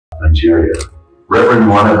Nigeria. Reverend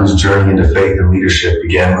Nwanebu's journey into faith and leadership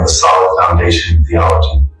began with a solid foundation in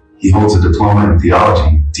theology. He holds a diploma in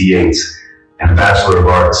theology, D8, and a Bachelor of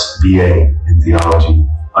Arts, BA, in theology,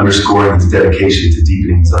 underscoring his dedication to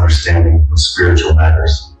deepening his understanding of spiritual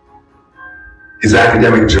matters. His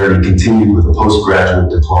academic journey continued with a postgraduate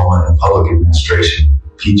diploma in public administration,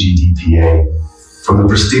 PGDPA, from the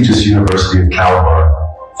prestigious University of Calabar,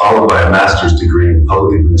 followed by a master's degree in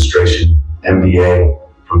public administration, MBA,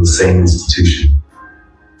 from the same institution.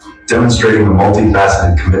 Demonstrating a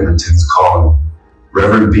multifaceted commitment to his calling,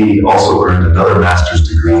 Reverend B also earned another master's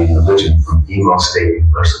degree in religion from Imo State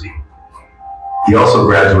University. He also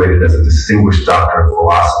graduated as a Distinguished Doctor of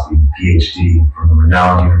Philosophy, PhD, from the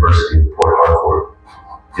renowned University of Port Harcourt.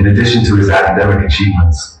 In addition to his academic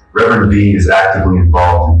achievements, Reverend B is actively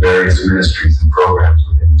involved in various ministries and programs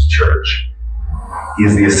within his church. He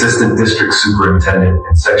is the Assistant District Superintendent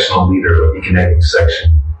and Sectional Leader of Ikenegbu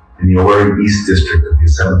Section in the Owerri East District of the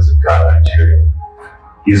Assemblies of God, Nigeria.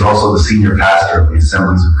 He is also the Senior Pastor of the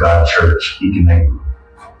Assemblies of God Church, Ikenegbu.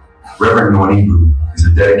 Reverend Nwanebu is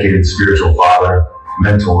a dedicated spiritual father,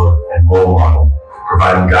 mentor, and role model,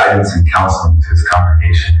 providing guidance and counseling to his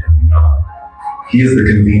congregation and beyond. He is the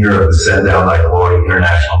convener of the Send Down Thy Glory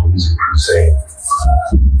International Music Crusade.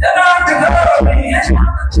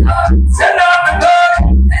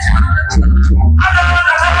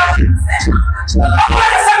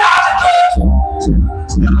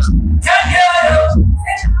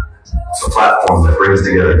 A platform that brings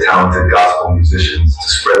together talented gospel musicians to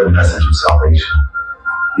spread the message of salvation.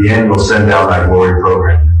 The annual Send Down Thy Glory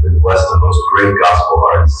program has been blessed to host great gospel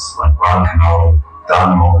artists like Ron Canale,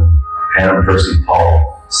 Don Moen, Hannah Percy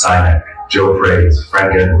Paul, Sinek, Joe Praise,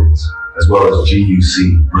 Frank Edwards, as well as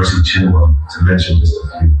GUC, Mercy Chinwell, to mention just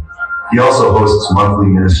a few. He also hosts monthly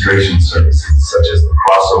ministration services such as the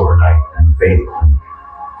Crossover Night and Faith Week,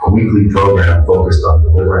 a weekly program focused on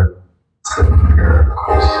deliverance and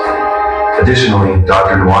miracles. Additionally,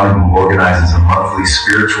 Dr. Nwanebu organizes a monthly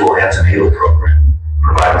spiritual antenatal program,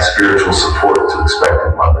 providing spiritual support to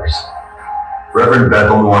expectant mothers. Reverend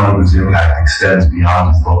Bethel Nwanebu's impact extends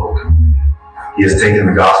beyond his local community. He has taken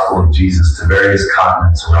the gospel of Jesus to various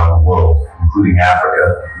continents around the world, including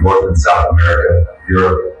Africa, North and South America,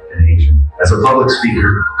 Europe, and Asia. As a public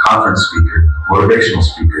speaker, conference speaker, motivational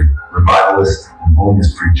speaker, revivalist, and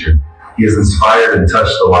holiness preacher, he has inspired and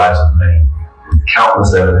touched the lives of many, with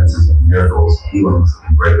countless evidences of miracles, healings,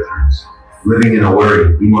 and breakthroughs. Living in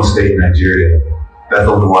Owerri, Imo State, Nigeria,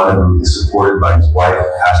 Bethel Nwanebu is supported by his wife,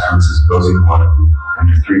 Pastor Mrs. Gozi Nwanebu, and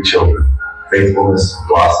their 3 children, Faithfulness,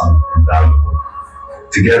 Blossom, and Valuable.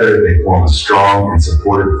 Together, they form a strong and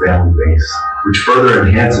supportive family base, which further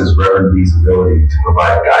enhances Reverend B's ability to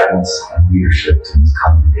provide guidance and leadership to his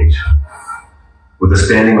congregation. With a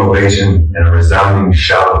standing ovation and a resounding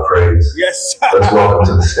shout of praise, yes, let's welcome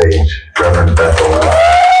to the stage Reverend Bethel.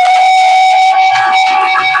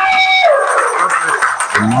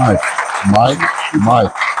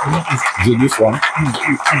 Mike. Is it this one?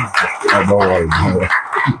 Oh, don't worry.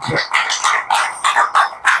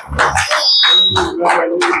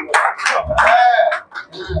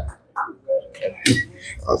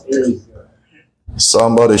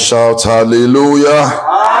 Somebody shout hallelujah.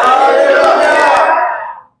 Hallelujah.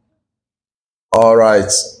 All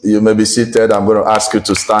right, you may be seated. I'm going to ask you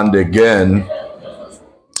to stand again.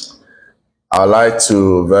 I'd like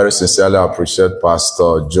to very sincerely appreciate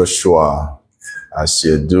Pastor Joshua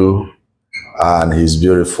Asiedu and his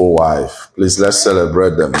beautiful wife. Please, let's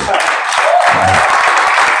celebrate them.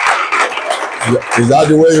 Is that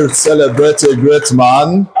the way you celebrate a great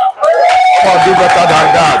man? Come on, do better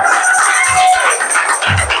than that.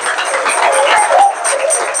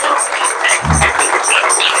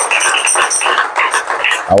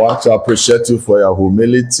 I want to appreciate you for your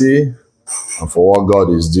humility and for what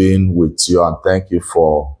God is doing with you, and thank you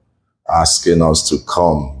for asking us to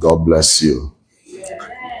come. God bless you.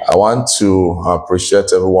 I want to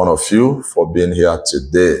appreciate every one of you for being here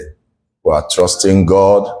today. We are trusting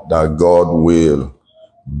God that God will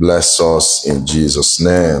bless us in Jesus'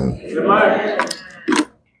 name. Amen.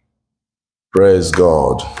 Praise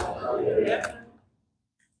God.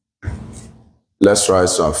 Let's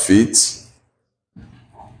rise to our feet.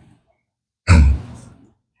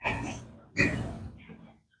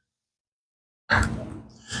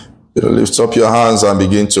 You lift up your hands and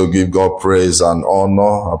begin to give God praise and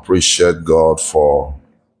honor. Appreciate God for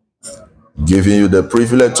giving you the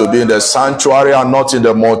privilege to be in the sanctuary and not in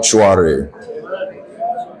the mortuary.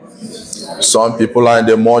 Some people are in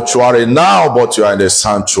the mortuary now, but you are in the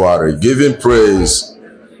sanctuary. Give him praise,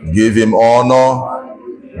 give him honor,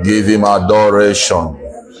 give him adoration.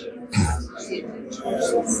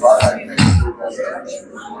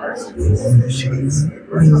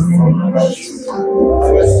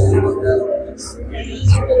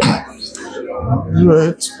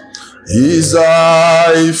 Great is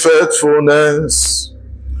thy faithfulness,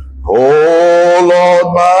 O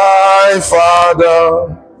Lord my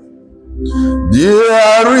Father.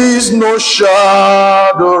 There is no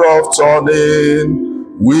shadow of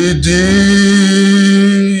turning with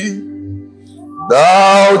thee.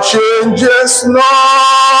 Thou changest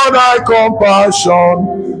not thy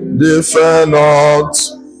compassion, they fail not.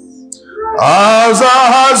 As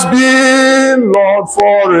thou hast been, Lord,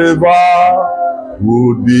 forever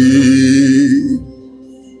would be.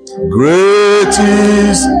 Great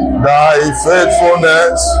is thy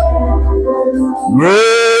faithfulness.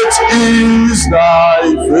 Great is thy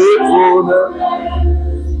faithfulness.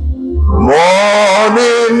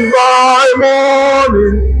 Morning by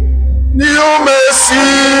morning, new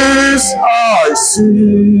mercies I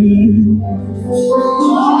see.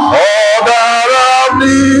 All that I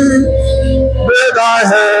need, with thy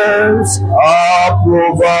hands are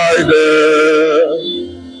provided.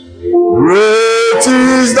 Great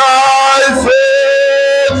is thy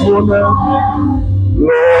faithfulness,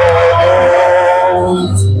 Lord.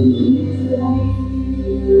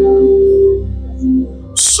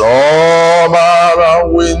 Summer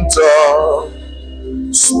and winter,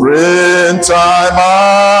 springtime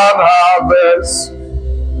and harvest,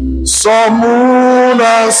 sun, moon,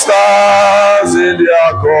 and stars in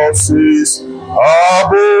their courses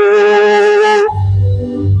above,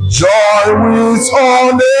 join with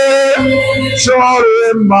all nature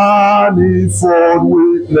in manifold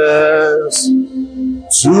witness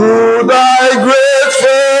to thy great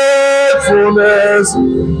faithfulness,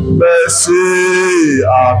 mercy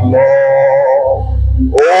and love.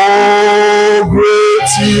 Oh,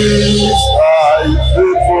 great is thy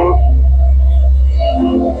faithfulness.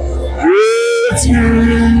 Great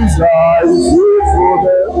is thy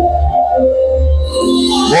faithfulness.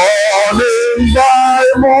 Morning by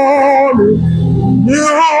morning,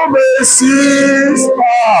 new mercies I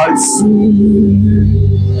see.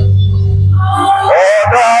 All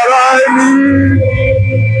that I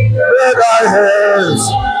need, with thy hands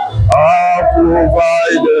are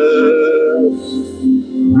provided.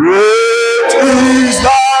 Great is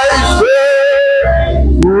thy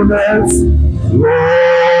faithfulness,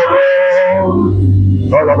 Lord.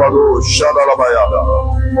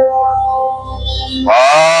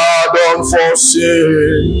 Pardon for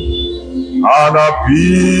sin and a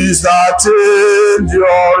peace that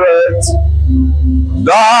endureth.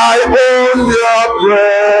 Thy own dear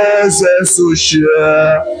presence to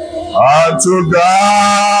share and to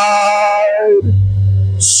guide.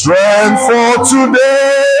 Strength for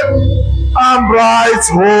today and bright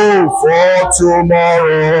hope for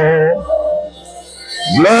tomorrow.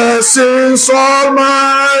 Blessings all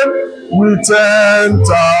mine with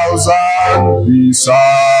 10,000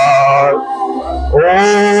 beside.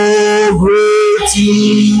 Oh, great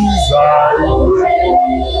is thy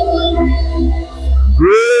faithfulness.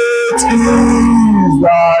 Great is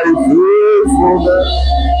thy faithfulness.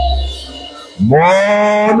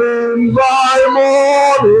 Morning by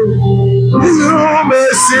morning, new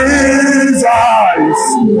mercies I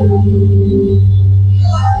see.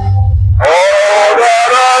 All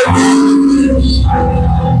that I need,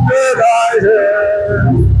 that I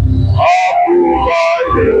have, are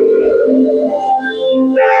provided.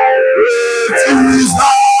 Great is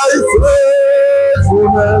thy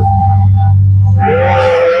faithfulness.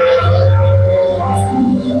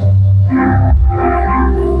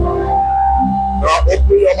 Now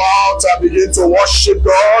open your mouth and begin to worship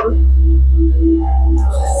God.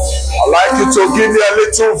 I'd like you to give me a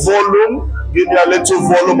little volume. Give me a little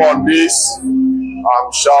volume on this.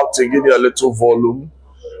 I'm shouting, give me a little volume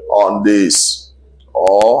on this.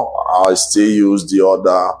 Or I'll still use the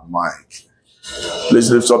other mic. Please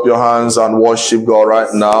lift up your hands and worship God right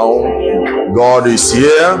now. God is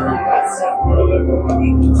here.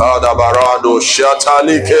 Kadabarado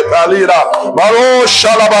shatalike palira maro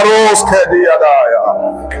shalabaros kediadaya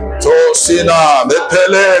tosina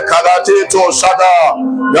mepele kadate to shada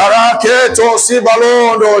garake to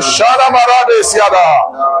sibalondo shalabarade siada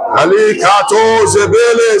alikato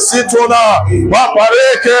zebele sitona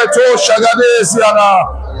mapareke to shagade siana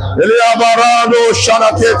eliabarado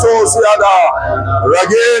shalaketo siada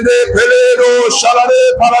ragende peledo shalade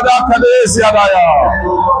parada kade siada ya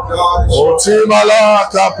Otimala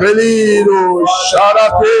Capelino,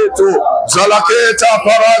 Sharapeto, Zalaketa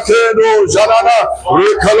Parakedo, Jalana,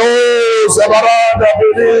 Ricalo, Zabarada,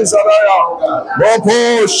 Belizaraya, Mopo,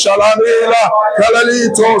 Shalanela,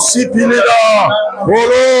 Calalito, Sipilida,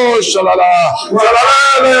 Molo, Shalala,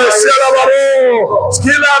 Zalane, Sialabaro,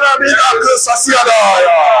 Skilana, Mina,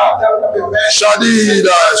 Sasiadaya,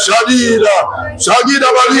 Shadida, Shagida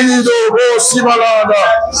Balido, Simalada,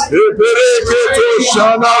 Epereketo,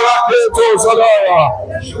 Shanaraketo, Zadaya,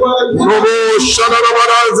 Robo,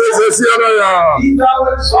 Shanarabaraz, Zesiadaya.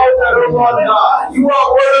 You are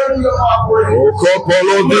worthy of our praise.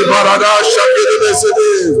 Okopolo de Barada, Shakida,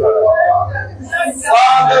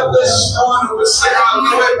 Father, this morning we say,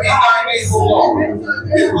 hallowed be thy name, O Lord.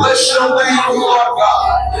 We bless your name, O Lord God.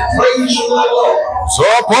 We praise you, O Lord. So,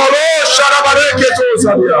 Polo, Sharabareketo,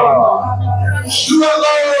 Zadia. You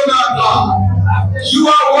alone are God. You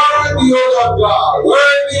are worthy, O Lord God.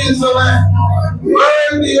 Worthy is the Lamb.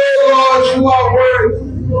 Worthy, O Lord, you are worthy.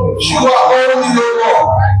 You are holy, O Lord.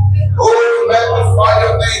 Oh, magnify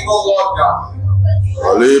your name, O Lord God.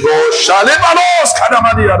 Alibo Shalibanos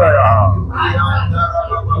Kadamadiadaya.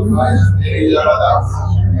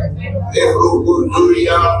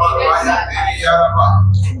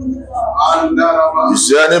 Is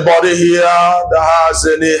there anybody here that has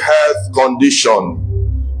any health condition?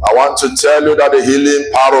 I want to tell you that the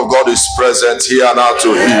healing power of God is present here now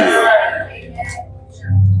to heal.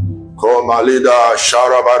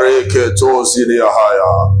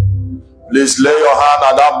 Please lay your hand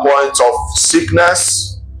at that point of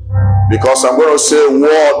sickness, because I'm going to say a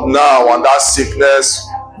word now, and that sickness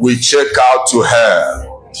will check out to hell.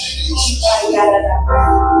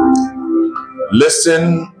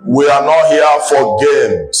 Listen, we are not here for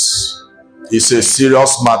games. It's a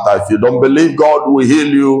serious matter. If you don't believe God will heal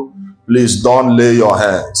you, please don't lay your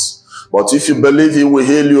hands. But if you believe He will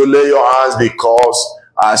heal you, lay your hands, because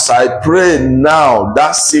as I pray now,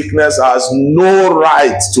 that sickness has no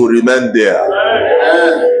right to remain there.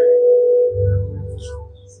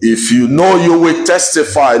 If you know you will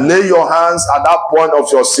testify, lay your hands at that point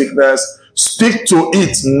of your sickness. Speak to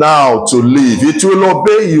it now to leave. It will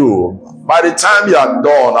obey you. By the time you are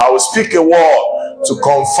done, I will speak a word to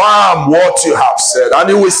confirm what you have said, and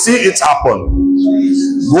you will see it happen.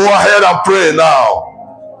 Go ahead and pray now.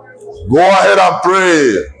 Go ahead and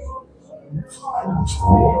pray.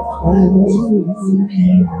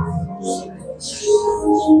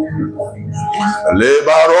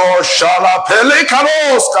 Lebaro shala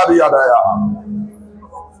pelikanos kadiyadaya.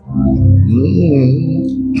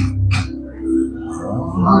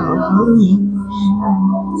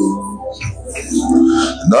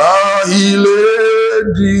 Now he led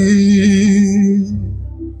thee.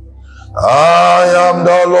 I am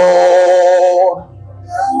the Lord,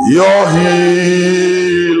 your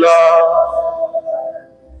healer.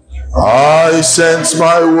 I sent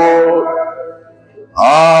my word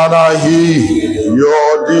and I heal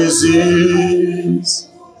your disease.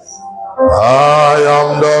 I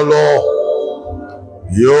am the Lord,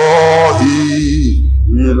 your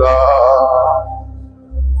healer.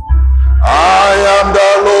 I am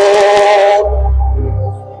the Lord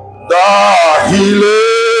that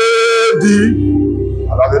healeth thee.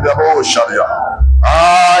 I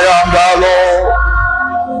am the Lord,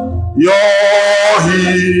 your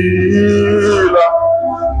healer.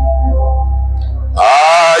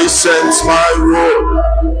 I sent my word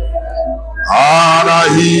and I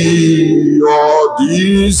heal your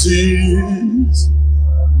disease.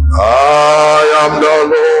 I am the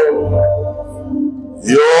Lord,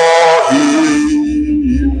 your healer.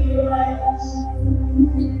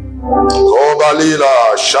 Kobalila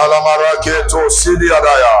Shalamaraketo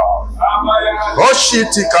Sidiadaya.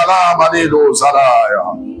 Oshiti Kalamanido Zadaya.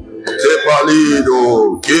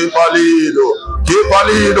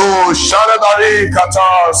 Kepalido, Sharadari Kata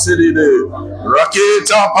Sidide,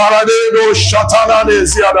 Raketa Paradedo Shatana de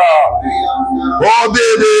Ziada,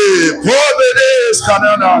 Pobede,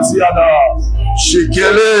 Scanana Ziada,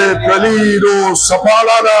 Shikele, Pelido,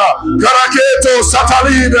 Sapalada, Caraketo,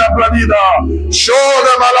 Satalida, Bladida,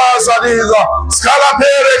 Shoda Malazadiza,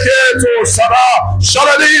 Scalapere Keto, Sara,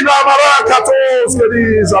 Shaladina Marakatos,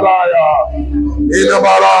 Kedizalaya.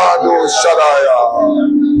 Inamarado Shadaya.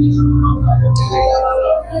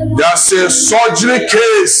 There's a surgery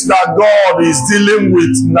case that God is dealing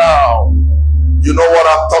with now. You know what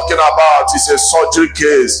I'm talking about? It's a surgery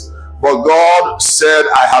case. But God said,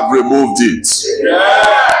 I have removed it.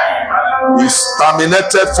 It's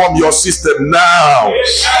terminated from your system now.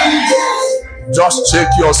 Just check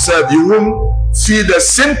yourself. You won't feel the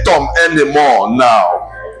symptom anymore now.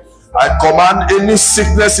 I command any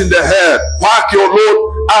sickness in the head, pack your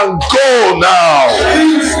load and go now.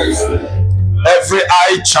 Every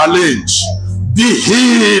eye challenge, be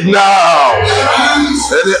healed now.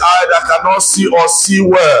 Any eye that cannot see or see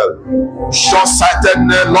well,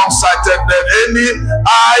 short-sightedness, long-sightedness, any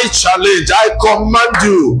eye challenge, I command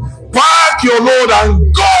you, pack your load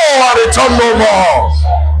and go and return no more.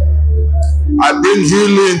 I bring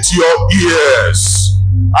healing to your ears.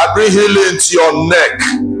 I bring healing to your neck.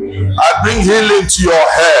 I bring healing to your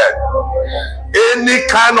head. Any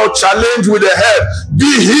kind of challenge with the head, be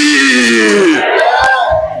healed.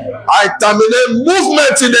 I terminate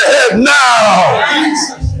movement in the head now.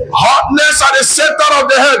 Hotness at the center of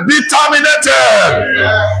the head, be terminated.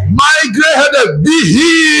 Migraine headache, be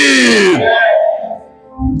healed.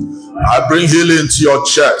 I bring healing to your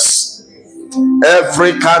chest.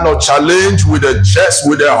 Every kind of challenge with the chest,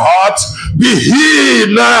 with the heart, be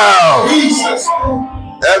healed now.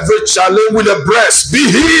 Every challenge with the breast, be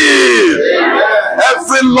healed.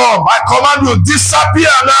 Every lump, I command you,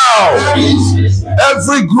 disappear now.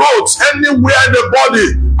 Every growth anywhere in the body,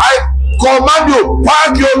 I command you,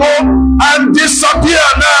 pack your load and disappear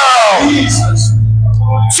now.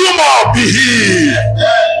 Tumor, be healed.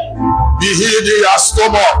 Be healed in your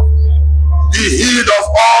stomach. Be healed of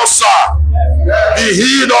ulcer. Be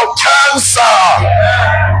healed of cancer.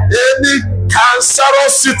 Any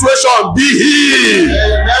cancerous situation, be healed.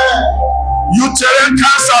 Uterine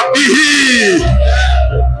cancer, be healed.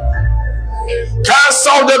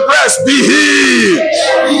 Cancer of the breast, be healed.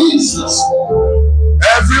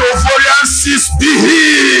 Every ovarian cyst, be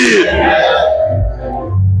healed.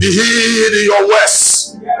 Be healed in your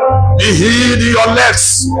waist. Be healed in your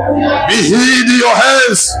legs. Be healed in your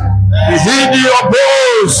hands. Be healed in your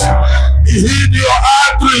bones. Be healed in your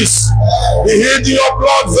arteries. Be healed in your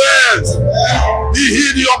blood veins. Be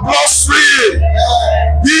healed in your bloodstream.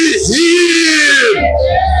 Be healed.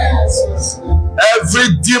 Every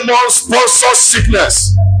demon-sponsored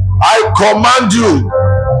sickness, I command you,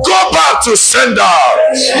 go back to sender.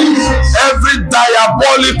 Every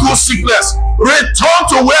diabolical sickness, return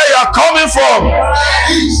to where you are coming from.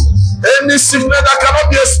 Any sickness that cannot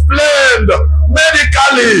be explained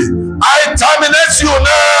medically, I terminate you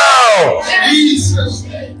now.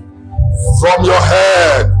 From your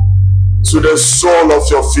head to the sole of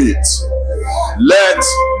your feet, let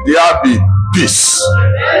there be peace.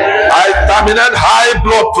 I terminate high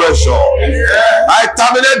blood pressure. I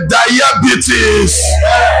terminate diabetes.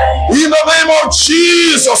 In the name of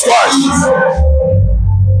Jesus Christ.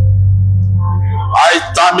 I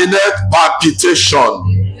terminate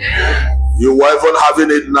palpitation. You were even having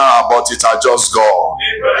it now, but it has just gone.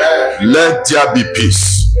 Let there be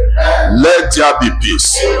peace. Let there be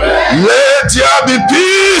peace. Let there be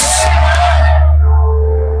peace.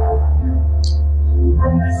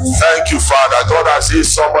 Thank you, Father. God has healed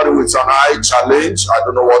somebody with an eye challenge. I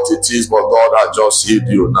don't know what it is, but God has just healed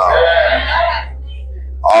you now.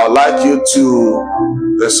 I would like you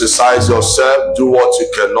to exercise yourself, do what you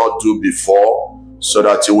cannot do before, so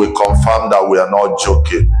that you will confirm that we are not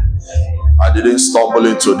joking. I didn't stumble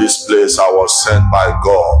into this place. I was sent by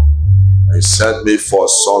God. He sent me for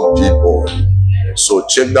some people. So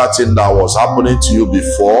check that thing that was happening to you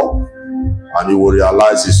before, and you will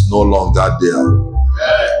realize it's no longer there.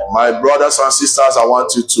 My brothers and sisters, I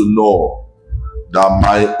want you to know that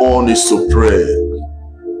my own is to pray.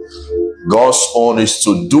 God's own is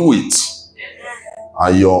to do it.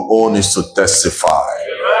 And your own is to testify.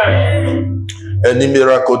 Any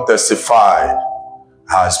miracle testified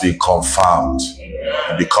has been confirmed.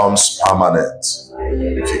 It becomes permanent.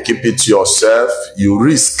 If you keep it to yourself, you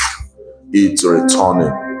risk it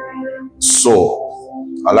returning. So,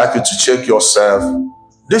 I'd like you to check yourself.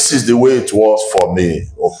 This is the way it was for me.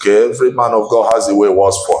 Okay? Every man of God has the way it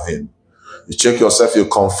was for him. You check yourself, you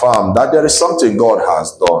confirm that there is something God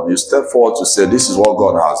has done. You step forward to say, this is what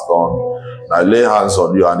God has done. And I lay hands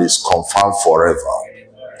on you and it's confirmed forever.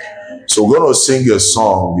 So we're going to sing a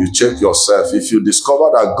song. You check yourself. If you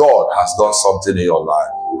discover that God has done something in your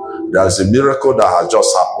life, there's a miracle that has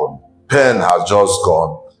just happened. Pain has just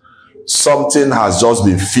gone. Something has just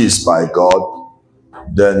been fixed by God.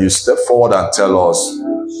 Then you step forward and tell us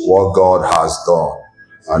what God has done.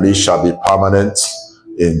 And it shall be permanent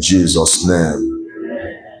in Jesus' name.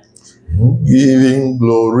 Giving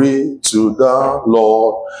glory to the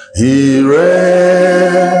Lord, He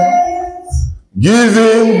reigns.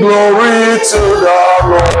 Giving glory to the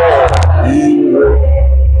Lord, He reigns.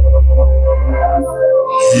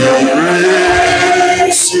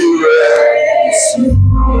 He reigns.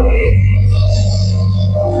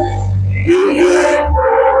 Giving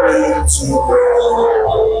glory to the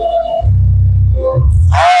Lord.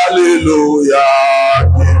 Hallelujah.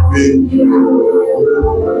 Giving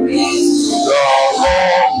glory.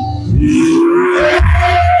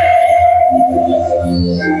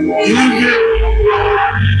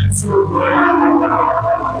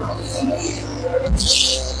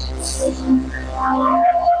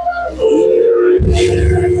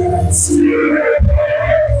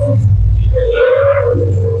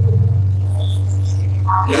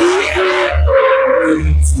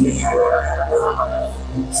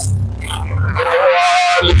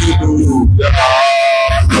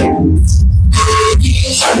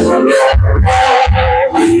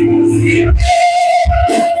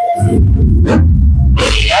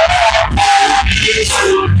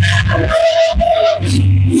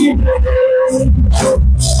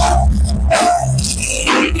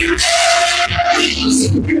 All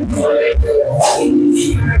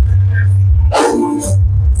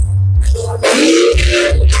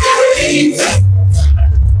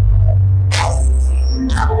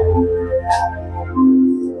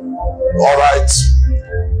right.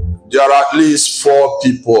 There are at least 4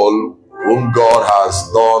 people whom God has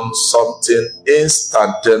done something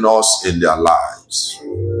instantaneous in their lives.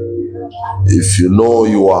 If you know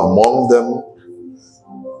you are among them,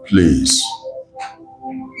 please.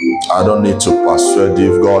 I don't need to persuade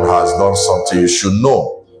you. If God has done something, you should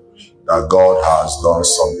know that God has done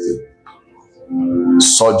something.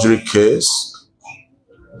 Surgery case,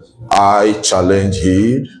 eye challenge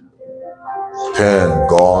healed, pain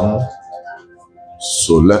gone.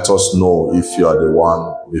 So let us know if you are the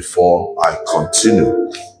one before I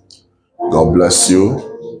continue. God bless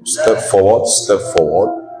you. Step forward, step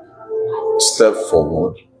forward, step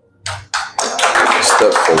forward,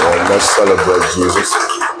 step forward. Let's celebrate Jesus.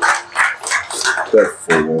 Step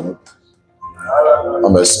forward.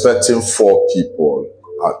 I'm expecting 4 people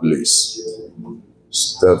at least.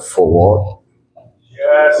 Step forward.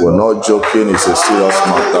 We're not joking, it's a serious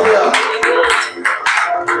matter.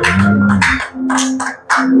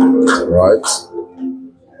 Right?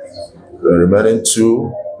 The remaining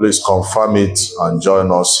 2, please confirm it and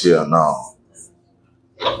join us here now.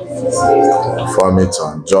 Confirm it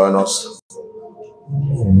and join us.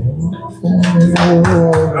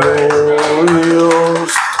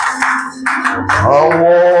 Glorious, how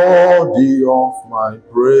worthy of my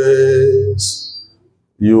praise.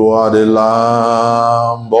 You are the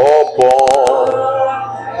Lamb upon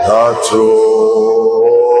the throne.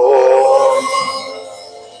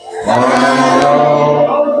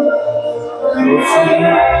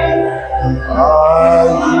 I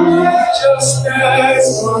just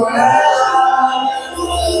ask for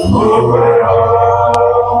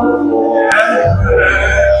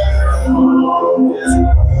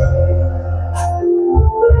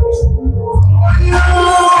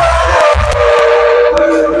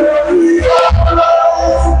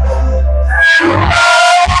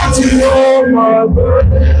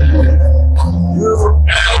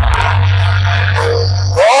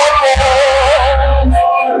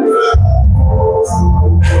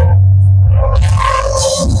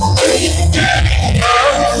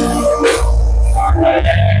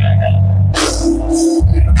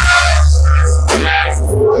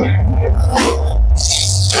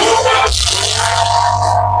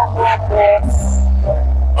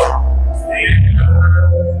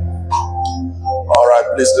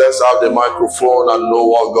Please, let's have the microphone and know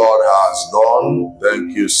what God has done.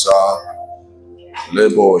 Thank you, sir.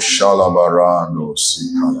 Lebo Shalabarano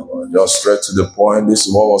Sikalaba. Just straight to the point. This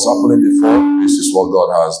is what was happening before. This is what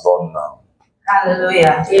God has done now.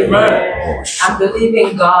 Hallelujah. Amen. I'm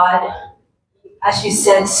believing God. As you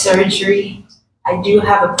said, surgery. I do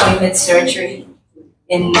have appointment surgery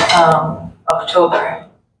in October.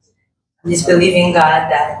 I'm just believing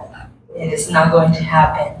God that it is not going to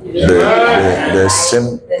happen. The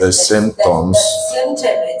symptoms. The symptom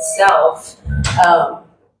itself,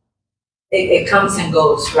 it comes and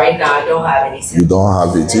goes. Right now, I don't have any symptoms. You don't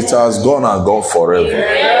have it. It has gone and gone forever.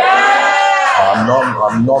 Yeah.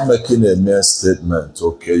 I'm not making a mere statement.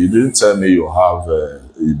 Okay, you didn't tell me you have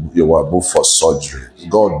you were booked for surgery.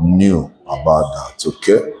 God knew about that.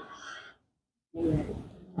 Okay,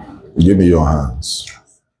 give me your hands.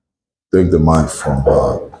 Take the mic from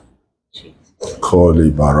her.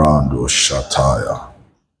 Koli barando shataya.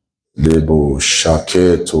 Lebo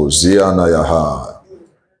shaketo ziana yaha.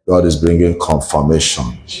 God is bringing confirmation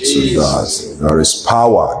to that. There is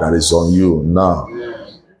power that is on you now.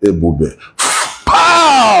 Ebube.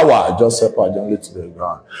 Power! Just step out gently to the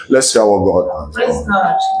ground. Let's hear what God has done. Praise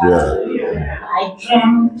God. Yeah. I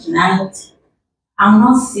dreamed tonight. I'm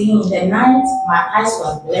not seeing. The night, my eyes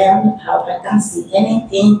were blurred. I can't see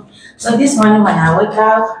anything. So this morning when I wake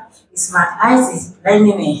up, my eyes is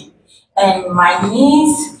blinding me. And my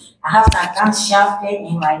knees, I have some sharp pain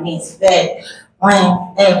in my knees. But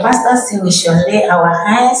when Pastor said we should lay our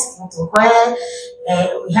hands into where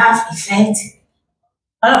we have effect,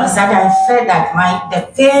 all of a sudden I felt that the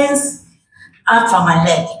pains out from my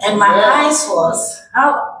leg. And my eyes was,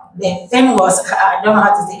 how the pain was, I don't know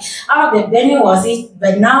how to say, how the pain was it,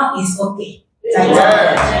 but now it's okay.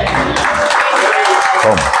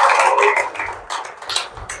 Come.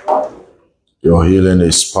 Your healing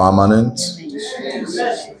is permanent.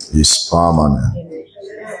 It's permanent.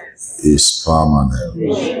 It's permanent.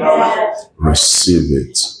 Receive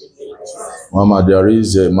it. Mama, there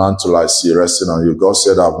is a mantle I see resting on you. God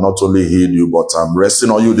said, I've not only healed you, but I'm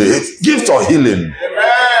resting on you the gift of healing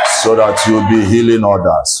so that you'll be healing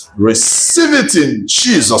others. Receive it in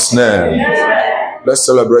Jesus' name. Let's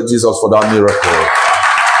celebrate Jesus for that miracle.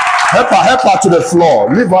 Help her to the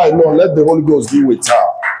floor. Leave her alone. Let the Holy Ghost be with her.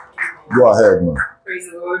 Go ahead, man. Praise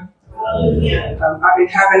the Lord. I've been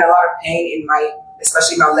having a lot of pain in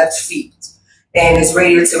especially my left feet. And it's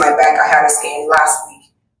radiated to my back. I had a scan last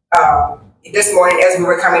week. This morning, as we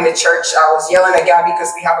were coming to church, I was yelling at God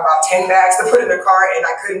because we have about 10 bags to put in the car, and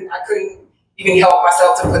I couldn't even help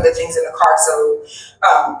myself to put the things in the car. So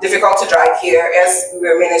difficult to drive here. As we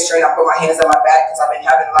were ministering, I put my hands on my back because I've been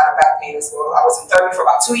having a lot of back pain as well. I was in therapy for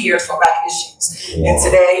about 2 years for back issues. Wow. And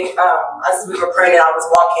today, as we were praying, I was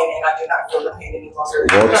walking and I did not feel the pain any longer.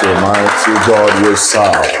 What a mighty God you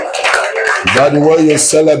serve. Is that the way you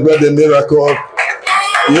celebrate the miracle?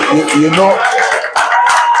 You know.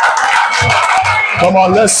 Come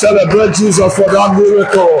on, let's celebrate Jesus for that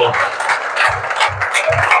miracle.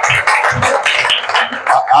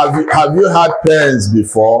 Have you had pains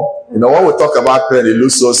before? You know, when we talk about pain, it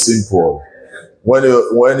looks so simple. When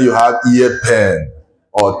you have ear pain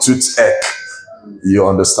or toothache, you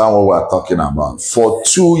understand what we're talking about. For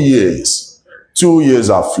 2 years, 2 years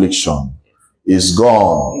affliction is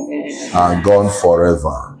gone and gone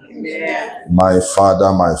forever. My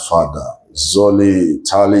Father, Zoli,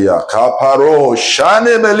 Talia, Kaparo,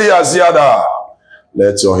 Shane Melia Ziada.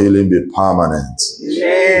 Let your healing be permanent.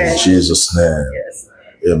 In Jesus' name. Yes.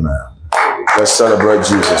 Amen. Let's celebrate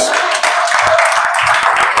Jesus.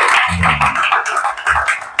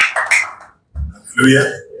 Hallelujah.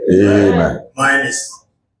 Amen. Mine is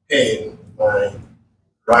pain. My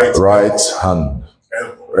right hand.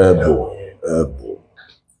 Elbow.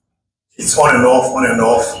 It's on and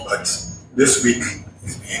off, but this week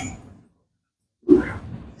it's been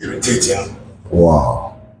irritating.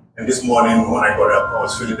 Wow. And this morning when I got up, I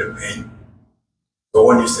was feeling the pain. So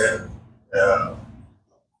when you said,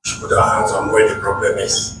 she put her hands on where the problem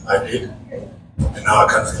is, I did. And now I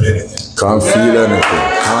can't feel anything. Can't feel anything.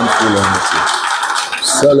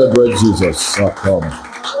 Celebrate Jesus. Come.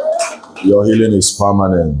 Your healing is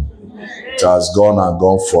permanent. It has gone and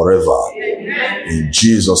gone forever. In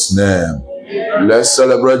Jesus' name. Let's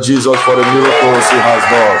celebrate Jesus for the miracles he has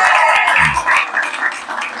done.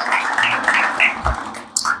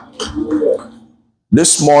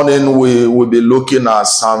 This morning we will be looking at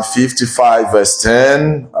Psalm 55 verse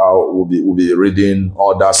 10. We'll be reading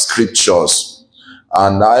other scriptures.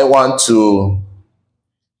 And I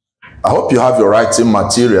hope you have your writing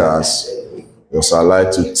materials, because I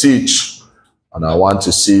like to teach and I want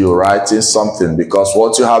to see you writing something, because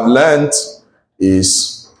what you have learned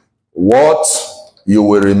is what you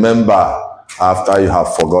will remember after you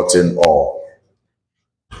have forgotten all.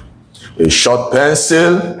 A short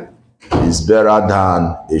pencil is better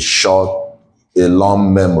than a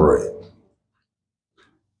long memory.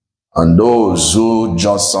 And those who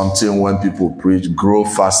jot something when people preach grow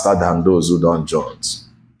faster than those who don't jot.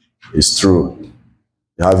 It's true.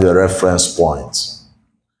 You have a reference point.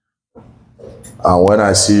 And when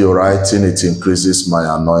I see you writing, it increases my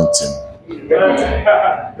anointing.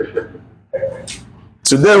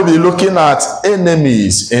 Today we'll be looking at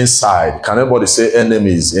enemies inside. Can anybody say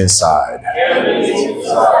enemies inside? Enemies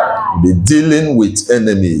inside. We'll be dealing with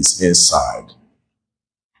enemies inside.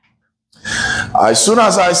 As soon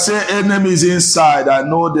as I say enemies inside, I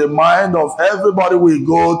know the mind of everybody will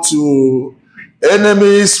go to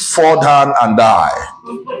enemies fall down and die.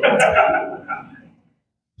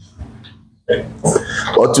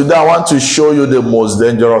 But today I want to show you the most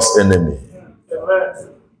dangerous enemy.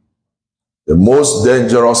 The most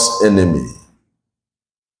dangerous enemy,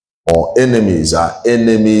 or enemies, are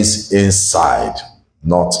enemies inside,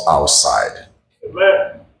 not outside.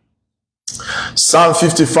 Amen. Psalm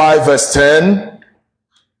 55 verse 10.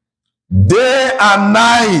 Day and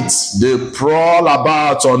night they prowl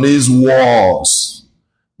about on his walls.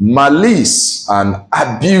 Malice and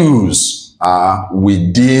abuse are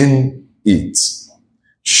within it.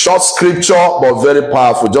 Short scripture, but very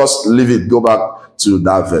powerful. Just leave it. Go back to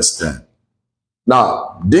that verse 10.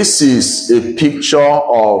 Now, this is a picture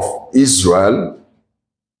of Israel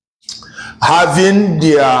having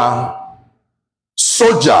their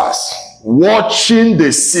soldiers watching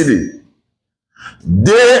the city.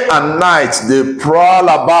 Day and night, they prowl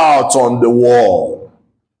about on the wall.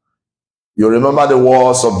 You remember the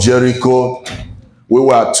walls of Jericho? We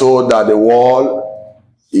were told that the wall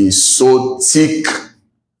is so thick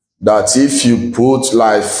that if you put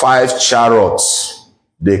like 5 chariots,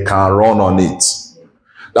 they can run on it.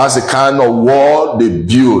 That's the kind of wall they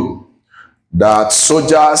build, that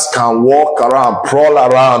soldiers can walk around, prowl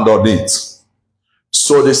around on it.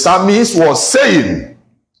 So the psalmist was saying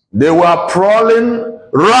they were prowling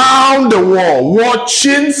round the wall,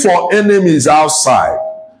 watching for enemies outside.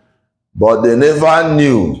 but they never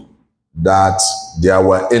knew that there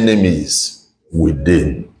were enemies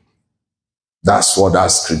within. That's what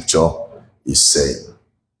that scripture is saying.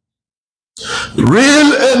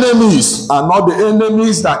 Real enemies are not the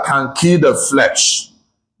enemies that can kill the flesh,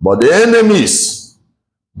 but the enemies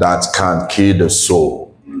that can kill the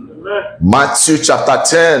soul. Amen. Matthew chapter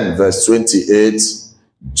 10, verse 28,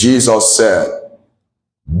 Jesus said,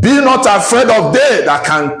 "Be not afraid of they that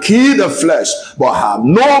can kill the flesh, but have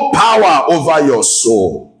no power over your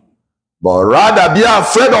soul. But rather be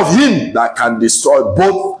afraid of him that can destroy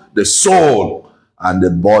both the soul and the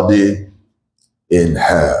body in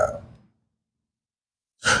hell."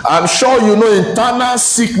 I'm sure you know internal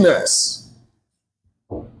sickness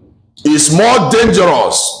is more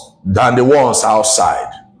dangerous than the ones outside.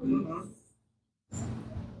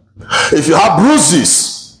 If you have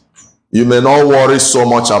bruises, you may not worry so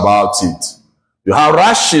much about it. You have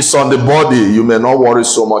rashes on the body, you may not worry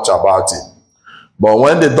so much about it. But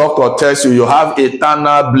when the doctor tells you you have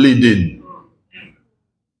internal bleeding,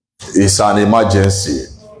 it's an emergency.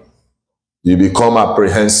 You become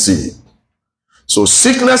apprehensive. So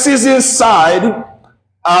sicknesses inside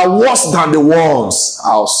are worse than the ones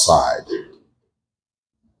outside.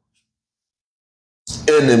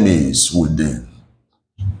 Enemies within.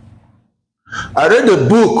 I read a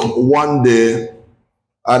book one day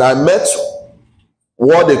and I met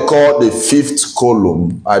what they call the fifth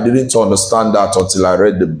column. I didn't understand that until I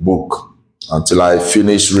read the book, until I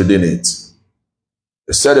finished reading it.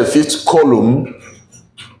 They said the fifth column,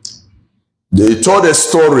 they told a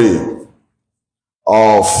story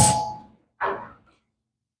of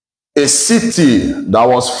a city that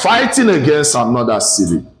was fighting against another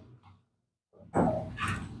city.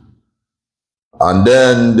 And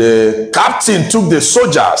then the captain took the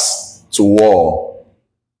soldiers to war.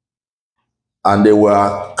 And they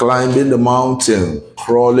were climbing the mountain,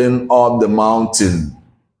 crawling up the mountain.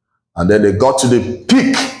 And then they got to the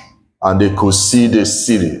peak and they could see the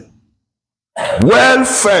city. Well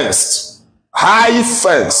fenced, high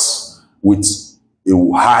fence with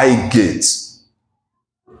a high gate.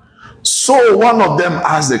 So one of them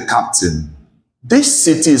asked the captain, "This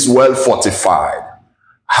city is well fortified.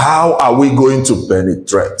 How are we going to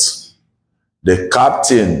penetrate?" The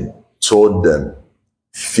captain told them,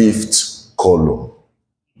 "Fifth column."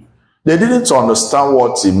 They didn't understand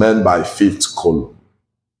what he meant by fifth column.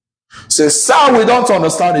 He said, "Sir, we don't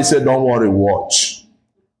understand." He said, "Don't worry, watch."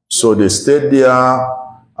 So they stayed there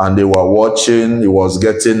and they were watching. It was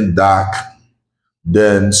getting dark.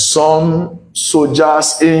 Then some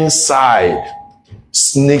soldiers inside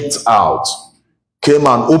sneaked out, came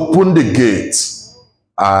and opened the gate,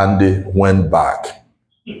 and they went back.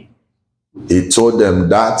 He told them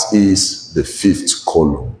that is the fifth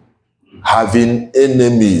column, having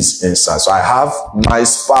enemies inside. So I have my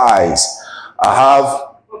spies. I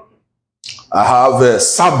have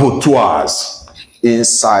saboteurs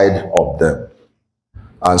inside of them.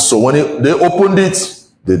 And so when they opened it,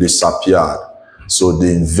 they disappeared. So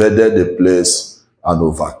they invaded the place and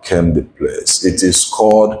overcame the place. It is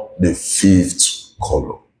called the fifth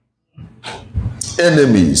column.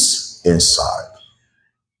 Enemies inside.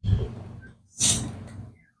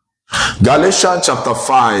 Galatians chapter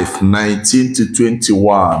 5, 19 to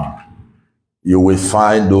 21. You will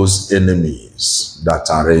find those enemies that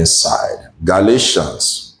are inside.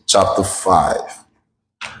 Galatians chapter 5,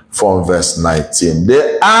 from verse 19.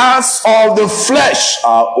 The acts of the flesh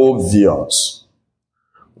are obvious.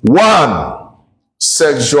 1,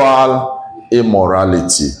 sexual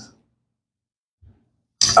immorality.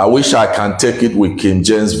 I wish I can take it with King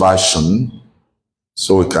James Version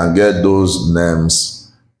so we can get those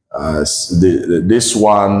names. This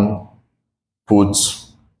one put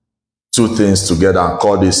two things together and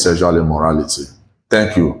call this sexual immorality.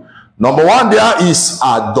 Thank you. Number 1 there is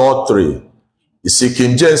adultery. You see,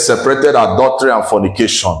 King James separated adultery and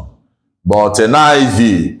fornication. But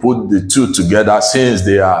NIV put the two together since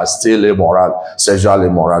they are still immoral, sexual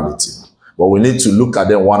immorality. But we need to look at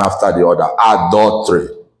them one after the other. Adultery.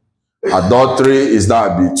 Adultery is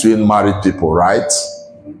that between married people, right?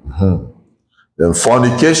 Then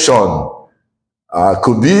fornication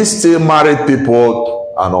could be still married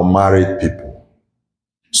people and unmarried people.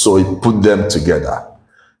 So he put them together.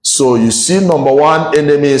 So you see, number 1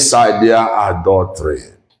 enemy inside there, adultery.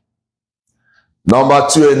 Number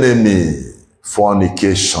 2 enemy,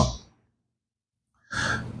 fornication.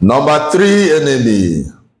 Number 3 enemy,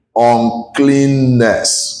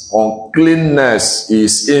 uncleanness. Uncleanness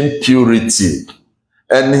is impurity.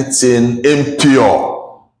 Anything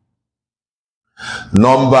impure.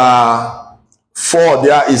 Number 4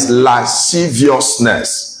 there is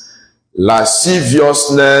lasciviousness.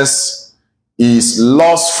 Lasciviousness is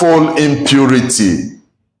lustful impurity.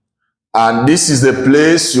 And this is the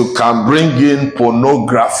place you can bring in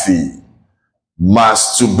pornography,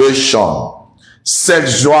 masturbation,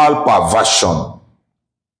 sexual perversion.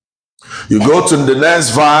 You go to the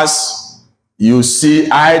next verse, you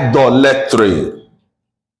see idolatry.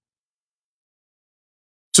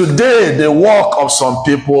 Today, the work of some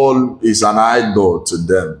people is an idol to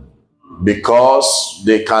them because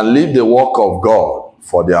they can leave the work of God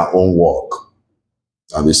for their own work.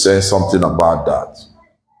 I'll be saying something about that.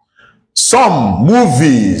 Some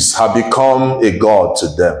movies have become a god to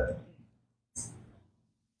them.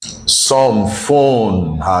 Some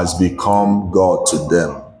phone has become god to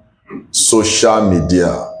them. Social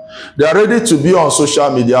media. They are ready to be on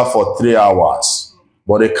social media for 3 hours,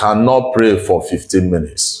 but they cannot pray for 15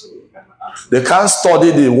 minutes. They can't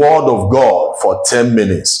study the word of God for 10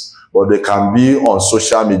 minutes, but they can be on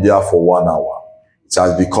social media for 1 hour. It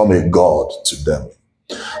has become a god to them.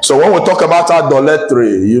 So when we talk about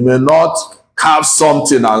idolatry, you may not have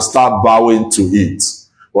something and start bowing to it.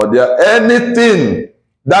 But anything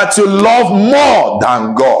that you love more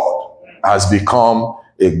than God has become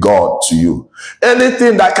a god to you.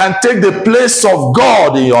 Anything that can take the place of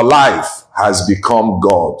God in your life has become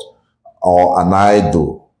God or an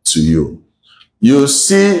idol to you. You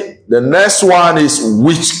see, the next one is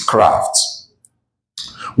witchcraft.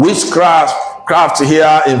 Witchcraft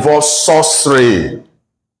here involves sorcery.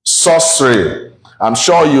 Sorcery. I'm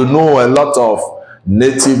sure you know a lot of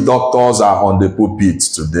native doctors are on the pulpit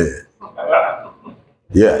today.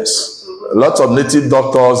 Yes. A lot of native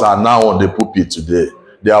doctors are now on the pulpit today.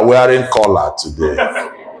 They are wearing collar today.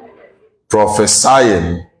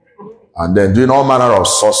 Prophesying and then doing all manner of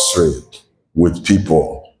sorcery with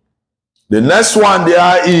people. The next one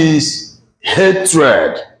there is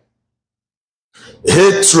hatred.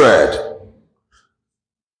 Hatred.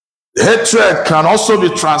 Hatred can also be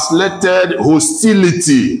translated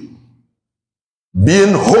hostility,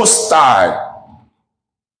 being hostile.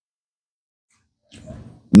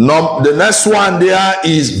 The next one there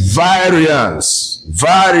is variance.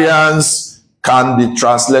 Variance can be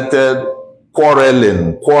translated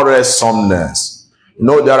quarreling, quarrelsomeness. You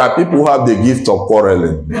know, there are people who have the gift of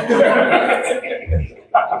quarreling.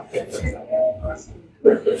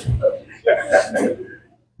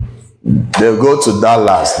 They go to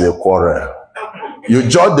Dallas, they quarrel. You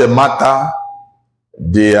judge the matter,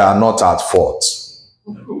 they are not at fault.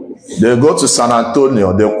 They go to San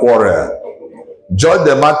Antonio, they quarrel. Judge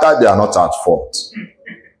the matter, they are not at fault.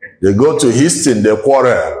 They go to Houston, they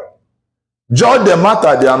quarrel. Judge the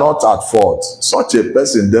matter, they are not at fault. Such a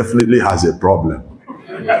person definitely has a problem.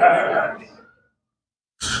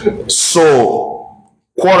 So,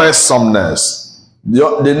 quarrelsomeness.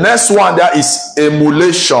 The next one there is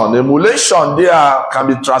emulation. Emulation there can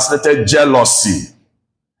be translated jealousy.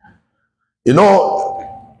 You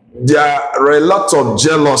know, there are a lot of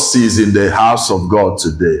jealousies in the house of God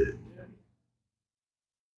today.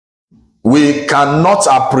 We cannot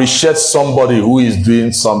appreciate somebody who is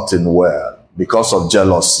doing something well because of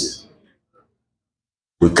jealousy.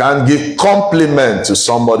 We can't give compliment to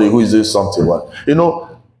somebody who is doing something well. You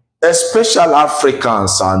know, especially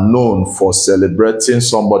Africans are known for celebrating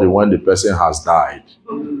somebody when the person has died.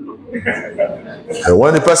 And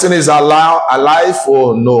when the person is alive,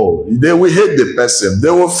 oh no, they will hate the person.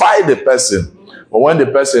 They will fight the person. But when the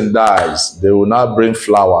person dies, they will not bring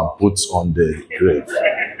flower and put on the grave.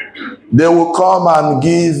 They will come and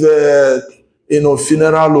give,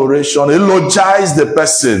 funeral oration, eulogize the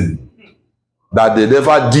person that they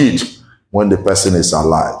never did when the person is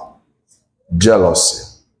alive. Jealousy.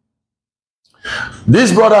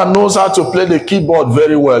 This brother knows how to play the keyboard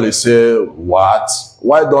very well. He said, what?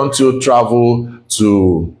 Why don't you travel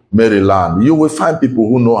to Maryland? You will find people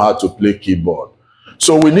who know how to play keyboard.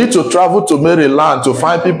 So we need to travel to Maryland to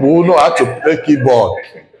find people who know how to play keyboard.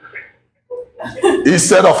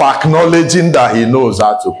 Instead of acknowledging that he knows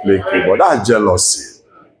how to play keyboard. That's jealousy.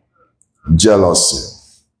 Jealousy.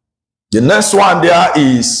 The next one there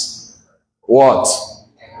is what?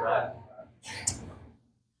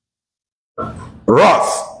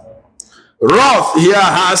 Wrath. Wrath here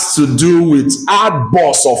has to do with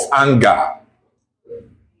outbursts of anger.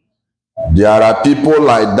 There are people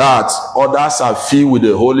like that. Others are filled with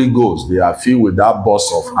the Holy Ghost. They are filled with that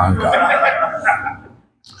burst of anger.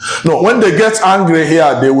 No, when they get angry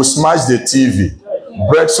here, they will smash the TV,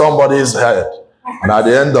 break somebody's head, and at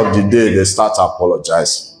the end of the day, they start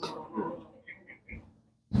apologizing.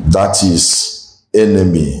 That is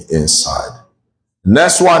enemy inside.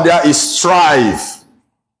 Next one there is strife.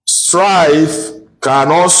 Strife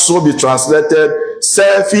can also be translated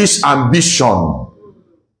selfish ambition.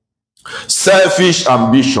 Selfish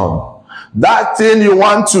ambition. That thing you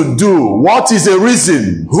want to do, what is the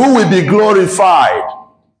reason? Who will be glorified?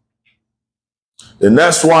 The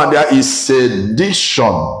next one there is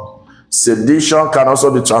sedition. Sedition can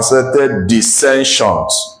also be translated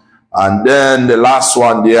dissensions. And then the last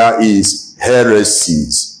one there is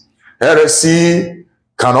heresies. Heresy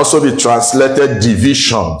can also be translated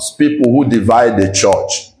divisions. People who divide the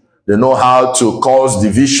church. They know how to cause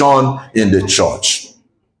division in the church.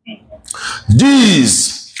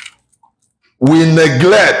 These we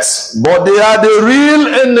neglect, but they are the real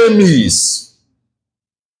enemies.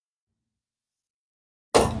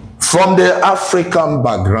 From the African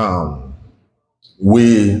background,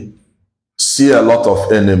 we see a lot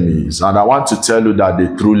of enemies, and I want to tell you that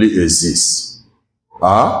they truly exist.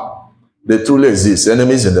 They truly exist.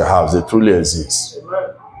 Enemies in the house, they truly exist.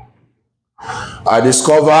 I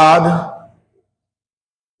discovered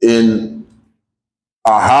in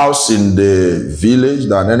a house in the village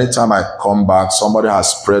that anytime I come back, somebody has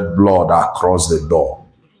spread blood across the door.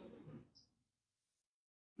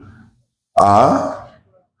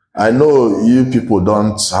 I know you people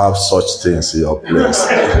don't have such things in your place.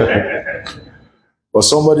 But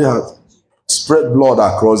somebody has spread blood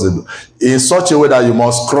across the door in such a way that you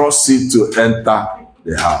must cross it to enter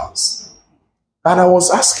the house. And I was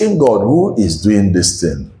asking God, who is doing this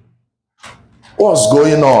thing? What's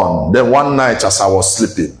going on? Then one night as I was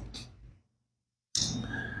sleeping,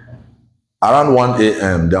 around 1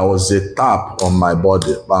 a.m., there was a tap on my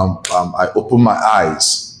body. I opened my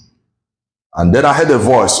eyes. And then I heard a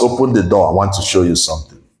voice, open the door. I want to show you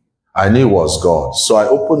something. I knew it was God. So I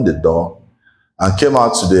opened the door and came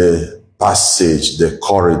out to the passage, the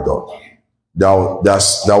corridor. There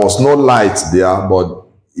was no light there, but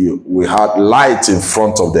we had light in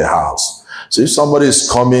front of the house. So if somebody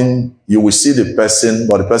is coming, you will see the person,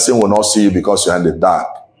 but the person will not see you because you're in the dark.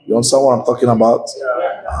 You understand what I'm talking about?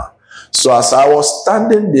 Yeah. So as I was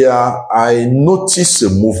standing there, I noticed a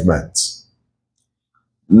movement.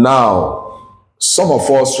 Now, some of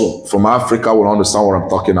us from Africa will understand what I'm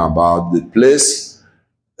talking about. The place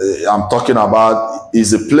I'm talking about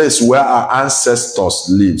is a place where our ancestors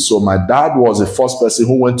lived. So my dad was the first person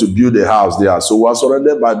who went to build a house there. So we were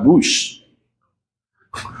surrounded by bush.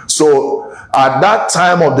 So at that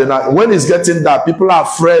time of the night, when it's getting dark, people are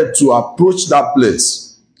afraid to approach that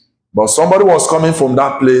place. But somebody was coming from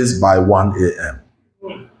that place by 1 a.m.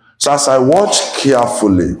 So as I watched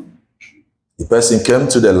carefully, the person came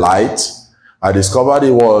to the light. I discovered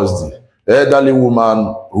it was the elderly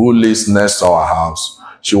woman who lives next to our house.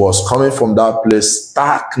 She was coming from that place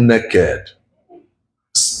stark naked.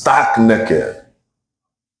 Stark naked.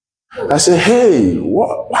 I said, hey,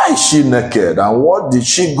 why is she naked? And what did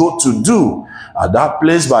she go to do at that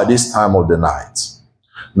place by this time of the night?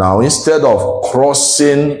 Now, instead of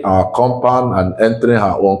crossing our compound and entering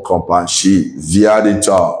her own compound, she veered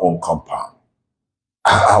into our own compound.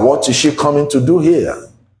 What is she coming to do here?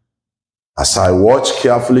 As I watched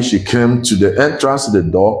carefully, she came to the entrance of the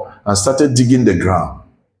door and started digging the ground.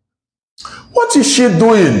 What is she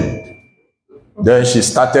doing? Then she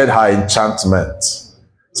started her enchantment.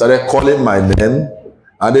 Started calling my name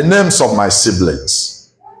and the names of my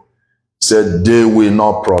siblings. Said, they will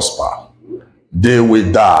not prosper. They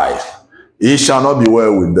will die. It shall not be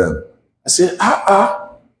well with them. I said,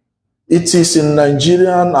 it is in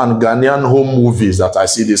Nigerian and Ghanaian home movies that I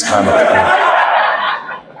see this kind of thing.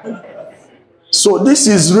 So this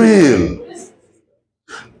is real.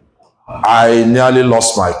 I nearly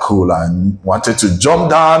lost my cool and wanted to jump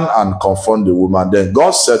down and confront the woman. Then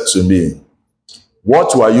God said to me,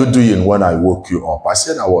 what were you doing when I woke you up? I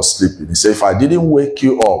said I was sleeping. He said, if I didn't wake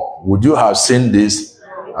you up, would you have seen this?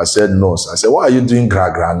 I said, no. So I said, why are you doing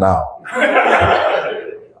gra-gra now?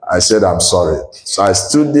 I said, I'm sorry. So I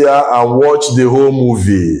stood there and watched the whole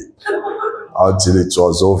movie until it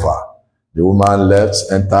was over. The woman left,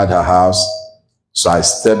 entered her house. So I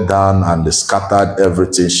stepped down and scattered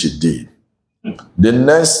everything she did. The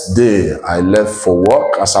next day, I left for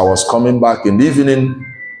work. As I was coming back in the evening,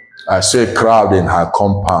 I saw a crowd in her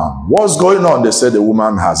compound. What's going on? They said the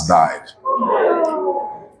woman has died.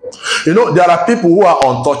 You know, there are people who are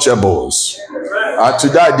untouchables.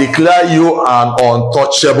 Today I declare you an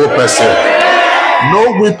untouchable person.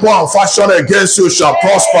 No weapon fashioned against you shall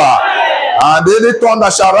prosper. And any tongue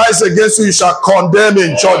that shall rise against you, you shall condemn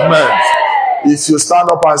in judgment. If you stand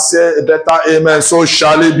up and say a better amen, so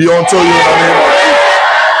shall it be unto you in the name of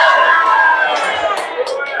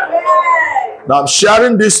Jesus. Now I'm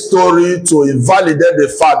sharing this story to invalidate the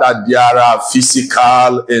fact that there are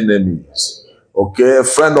physical enemies. Okay, a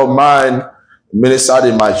friend of mine ministered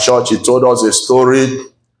in my church. He told us a story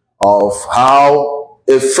of how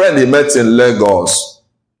a friend he met in Lagos.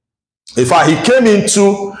 In fact, he came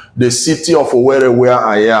into the city of Owerri where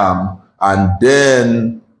I am and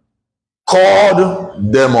then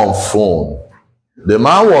called them on phone. The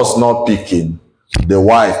man was not picking. The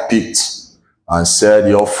wife picked and said,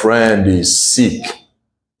 your friend is sick.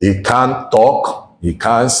 He can't talk. He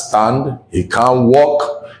can't stand. He can't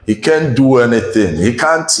walk. He can't do anything. He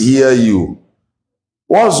can't hear you.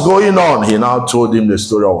 What's going on? He now told him the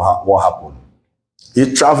story of what happened.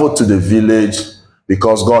 He traveled to the village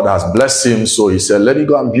because God has blessed him. So he said, let me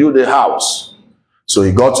go and build a house. So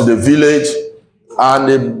he got to the village and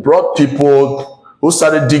they brought people who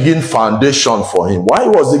started digging foundation for him. While he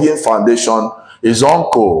was digging foundation, his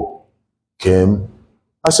uncle came.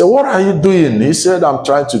 I said, what are you doing? He said, I'm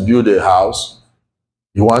trying to build a house.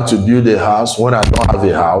 You want to build a house when I don't have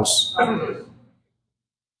a house?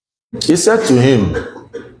 He said to him,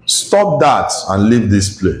 stop that and leave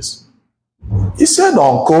this place. He said,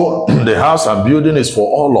 uncle, the house I'm building is for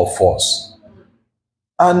all of us.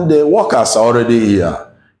 And the workers are already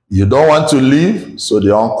here. You don't want to leave? So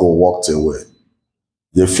the uncle walked away.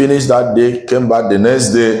 They finished that day, came back the next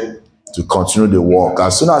day to continue the work.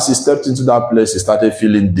 As soon as he stepped into that place, he started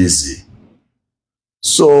feeling dizzy.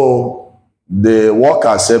 So the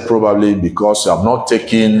worker said, probably because you have not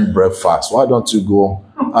taken breakfast, why don't you go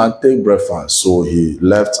and take breakfast? So he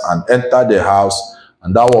left and entered the house,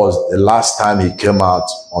 and that was the last time he came out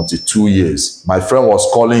until 2 years. My friend was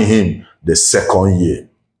calling him the second year.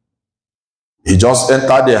 He just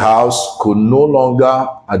entered the house, could no longer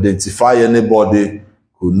identify anybody,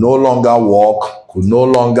 could no longer walk, could no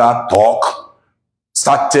longer talk,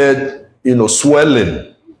 started,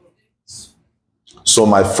 swelling. So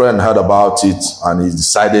my friend heard about it and he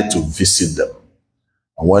decided to visit them.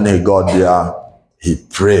 And when he got there, he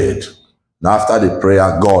prayed. And after the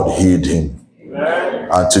prayer, God healed him. Amen.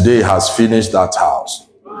 And today he has finished that house.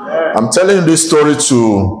 Amen. I'm telling you this story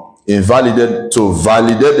to validate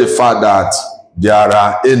the fact that there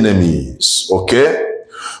are enemies, okay?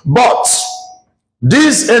 But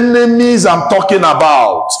these enemies I'm talking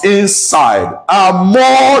about inside are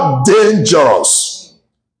more dangerous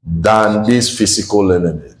than these physical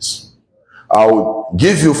enemies. I will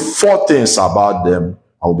give you 4 things about them.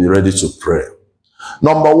 I'll be ready to pray.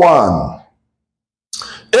 Number 1,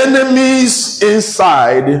 enemies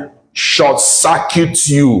inside short circuit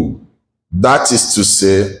you. That is to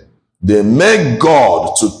say, they make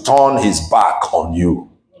God to turn his back on you.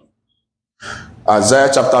 Isaiah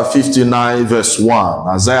chapter 59 verse 1.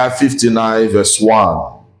 Isaiah 59 verse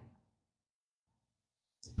 1.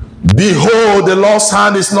 Behold, the Lord's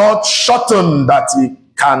hand is not shortened that he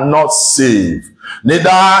cannot save,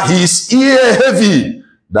 neither his ear heavy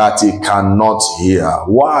that he cannot hear.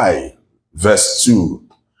 Why? Verse 2.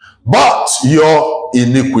 But your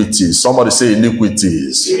iniquities, somebody say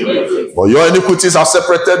iniquities. But your iniquities are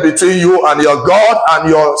separated between you and your God, and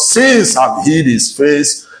your sins have hid his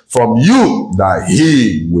face from you that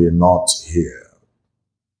he will not hear.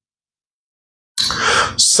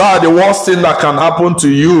 Sir, the worst thing that can happen to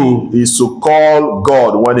you is to call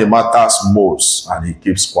God when it matters most and he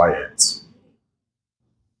keeps quiet.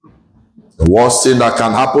 The worst thing that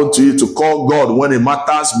can happen to you is to call God when it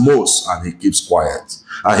matters most and he keeps quiet.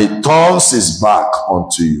 And he turns his back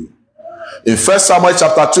onto you. In 1 Samuel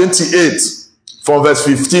chapter 28, from verse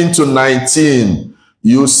 15 to 19,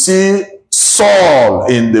 you see Saul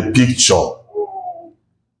in the picture.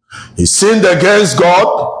 He sinned against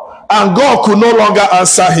God, and God could no longer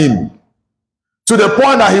answer him, to the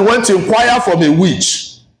point that he went to inquire from a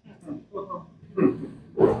witch.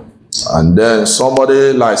 And then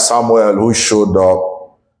somebody like Samuel who showed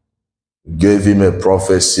up gave him a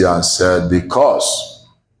prophecy and said, because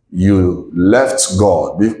you left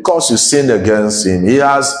God, because you sinned against him, he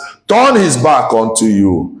has turned his back onto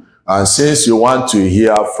you. And since you want to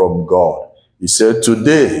hear from God, he said,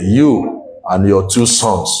 today you and your 2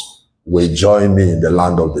 sons will join me in the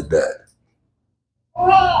land of the dead.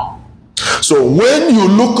 So when you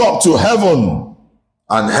look up to heaven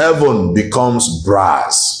and heaven becomes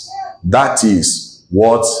brass, that is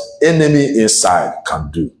what enemy inside can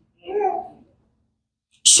do.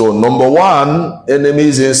 So number 1,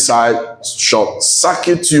 enemies inside short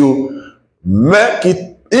circuit you, make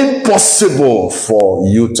it impossible for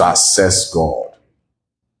you to access God.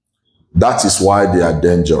 That is why they are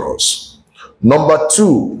dangerous. Number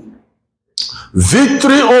 2,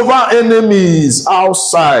 victory over enemies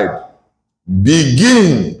outside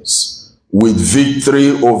begins with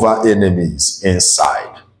victory over enemies inside.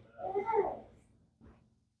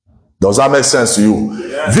 Does that make sense to you?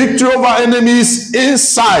 Yeah. Victory over enemies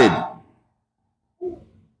inside.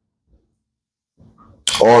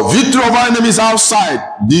 or victory over enemies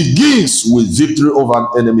outside begins with victory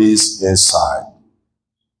over enemies inside.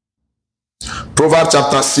 Proverbs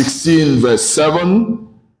chapter 16 verse 7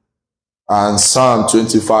 and Psalm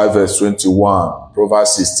 25 verse 21.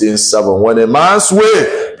 Proverbs 16, 7. When a man's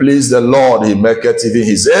way please the Lord, he maketh even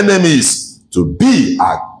his enemies to be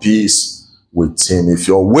at peace with him. If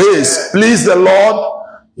your ways please the Lord,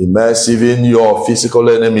 he makes even your physical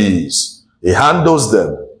enemies. He handles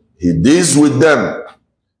them. He deals with them.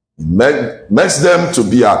 He makes them to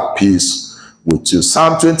be at peace with you.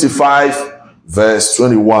 Psalm 25 verse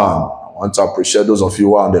 21. I want to appreciate those of you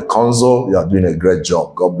who are on the console. You are doing a great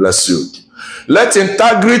job. God bless you. Let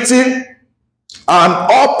integrity and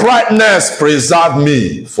uprightness preserve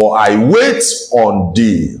me, for I wait on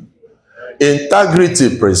thee.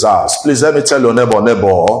 Integrity preserves. Please let me tell your neighbor.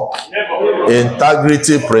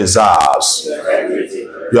 Integrity preserves.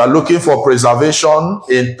 You are looking for preservation.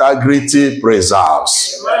 Integrity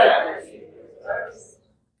preserves.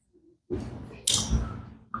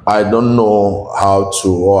 I don't know how to,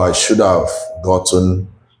 or I should have gotten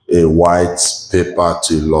a white paper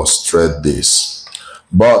to illustrate this.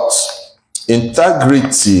 But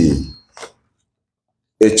integrity,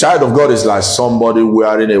 a child of God is like somebody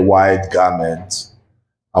wearing a white garment.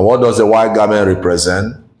 And what does a white garment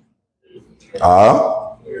represent?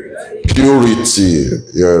 Purity.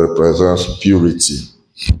 It represents purity.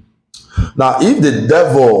 Now, if the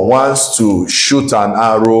devil wants to shoot an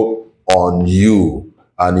arrow on you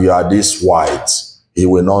and you are this white, he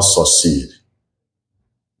will not succeed.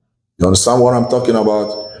 You understand what I'm talking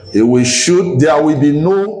about? He will shoot, there will be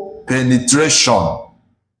no penetration.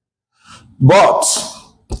 But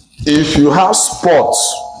if you have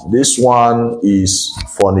spots, this one is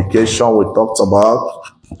fornication we talked about.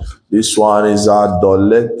 This one is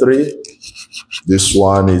idolatry. This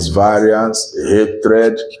one is variance,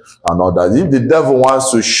 hatred, and others. If the devil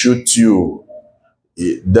wants to shoot you,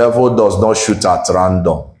 the devil does not shoot at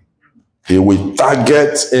random. He will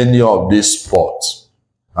target any of these spots.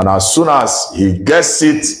 And as soon as he gets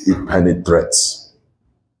it, he penetrates.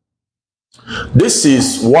 This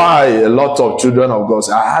is why a lot of children of God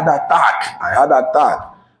say, I had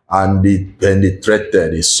attack. And it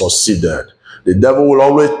penetrated, it succeeded. The devil will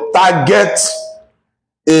always target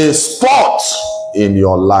a spot in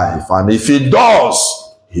your life. And if he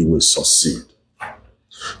does, he will succeed.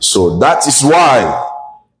 So that is why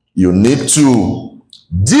you need to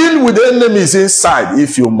deal with enemies inside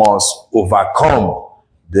if you must overcome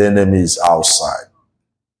the enemies outside.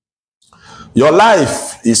 Your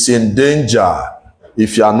life is in danger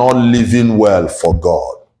if you are not living well for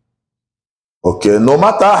God. Okay, no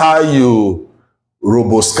matter how you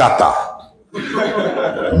roboscatter,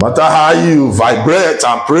 no matter how you vibrate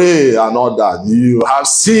and pray and all that, you have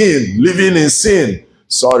sin, living in sin.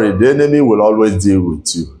 Sorry, the enemy will always deal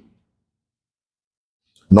with you.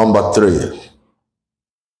 Number 3.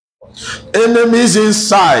 Enemies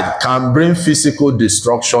inside can bring physical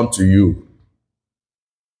destruction to you.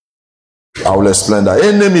 I will explain that.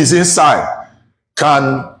 Enemies inside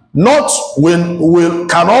can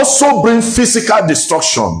also bring physical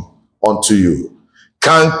destruction unto you.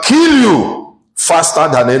 Can kill you faster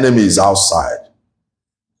than enemies outside.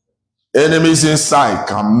 Enemies inside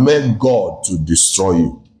can make God to destroy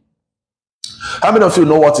you. How many of you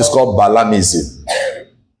know what is called Balaamism?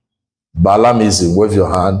 Balaamism, wave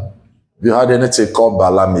your hand. Have you heard anything called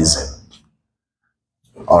Balaamism?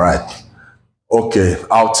 All right. Okay,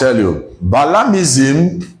 I'll tell you.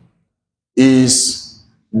 Balaamism is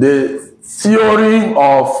the theory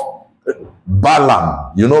of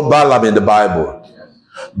Balaam. You know Balaam in the Bible.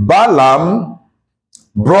 Balaam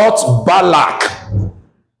brought Balak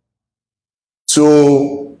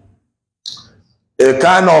to a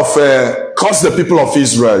kind of curse the people of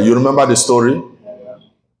Israel. You remember the story?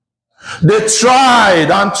 They tried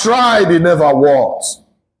and tried, it never worked.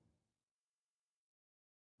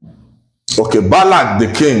 Okay, Balak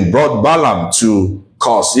the king brought Balaam to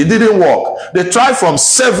curse. It didn't work. They tried from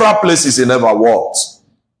several places, it never worked.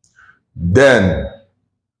 Then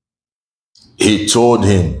he told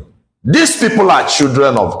him, these people are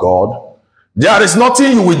children of God. There is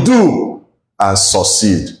nothing you will do and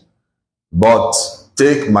succeed, but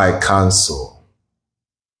take my counsel.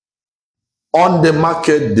 On the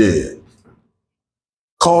market day,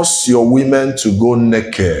 cause your women to go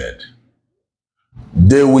naked.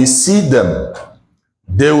 They will see them.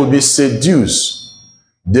 They will be seduced.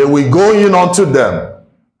 They will go in unto them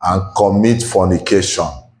and commit fornication,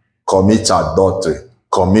 commit adultery,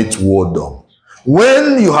 commit whoredom.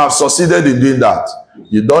 When you have succeeded in doing that,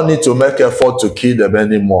 you don't need to make effort to kill them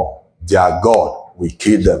anymore. Their God will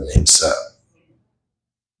kill them himself.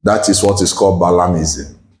 That is what is called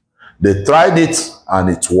Balaamism. They tried it and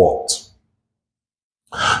it worked.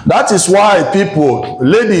 That is why people,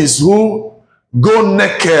 ladies who go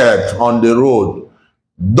naked on the road,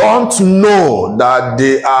 don't know that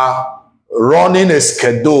they are running a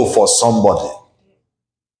schedule for somebody.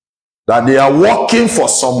 That they are working for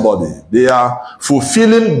somebody. They are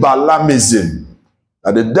fulfilling Balaamism.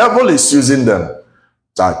 That the devil is using them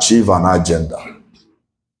to achieve an agenda.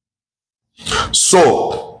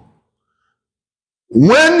 So,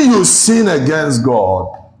 when you sin against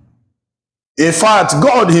God, in fact,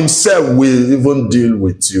 God himself will even deal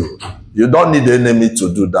with you. You don't need the enemy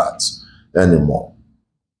to do that anymore.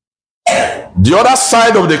 The other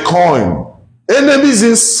side of the coin, enemies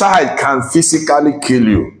inside can physically kill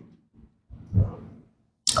you.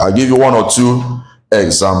 I'll give you one or two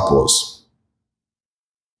examples.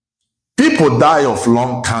 People die of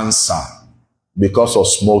lung cancer because of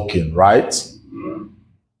smoking, right?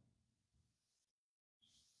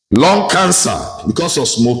 Lung cancer because of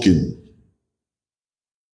smoking.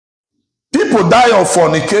 People die of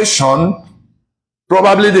fornication.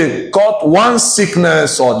 Probably they caught one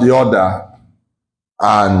sickness or the other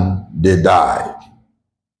and they die.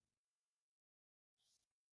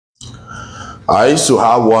 I used to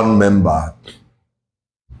have one member,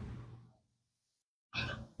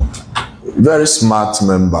 very smart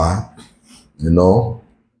member, you know.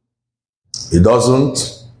 He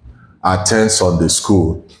doesn't attend Sunday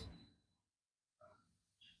school.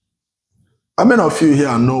 How many of you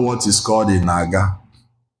here know what is called Inaga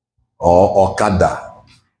or Okada?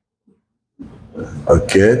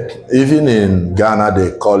 Okay, even in Ghana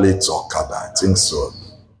they call it Okada, I think so.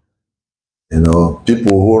 You know,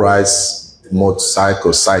 people who ride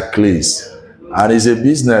motorcycle, cyclists, and it's a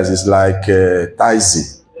business. It's like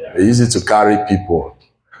taxi. They use it to carry people,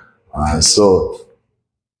 and so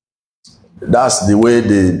that's the way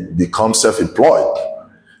they become self-employed.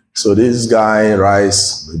 So this guy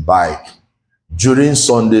rides the bike. During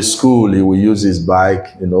Sunday school, he will use his bike,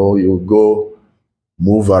 you know, he will go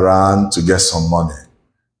move around to get some money.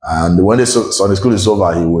 And when the Sunday school is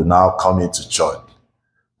over, he will now come into church.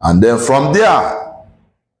 And then from there,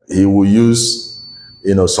 he will use,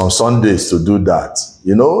 you know, some Sundays to do that.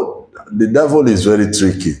 You know, the devil is very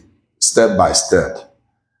tricky, step by step.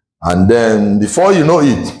 And then before you know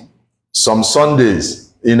it, some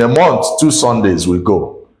Sundays, in a month, 2 Sundays we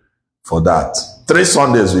go for that. 3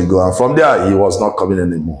 Sundays we go, and from there he was not coming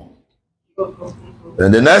anymore.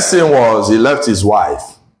 Then the next thing was he left his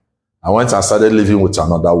wife and went and started living with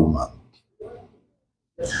another woman.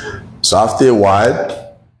 So after a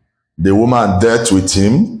while, the woman dealt with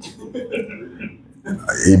him.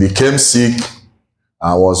 He became sick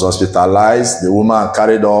and was hospitalized. The woman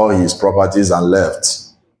carried all his properties and left.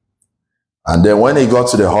 And then when he got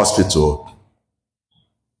to the hospital,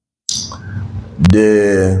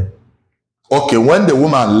 when the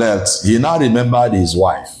woman left, he now remembered his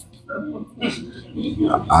wife.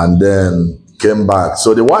 And then came back.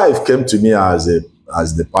 So the wife came to me as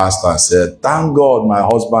the pastor and said, "Thank God my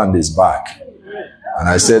husband is back." And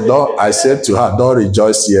I said to her, "Don't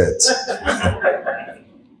rejoice yet."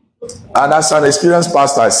 And as an experienced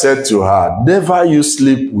pastor, I said to her, "Never you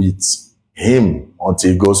sleep with him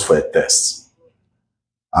until he goes for a test."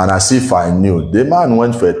 And as if I knew, the man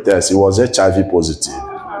went for a test. He was HIV positive.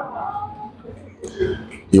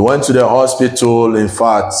 He went to the hospital. In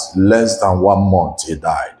fact, less than 1 month, he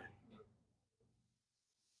died.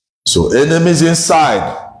 So enemies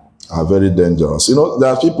inside are very dangerous. You know, there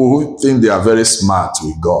are people who think they are very smart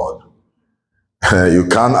with God. You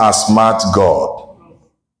can't outsmart God.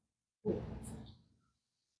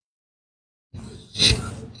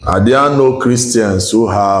 Are there no Christians who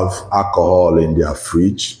have alcohol in their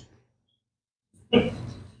fridge?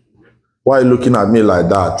 Why are you looking at me like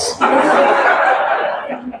that?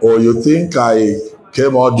 Or you think I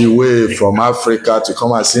came all the way from Africa to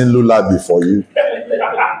come and sing lullaby for you?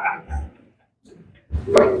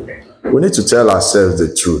 We need to tell ourselves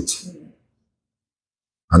the truth.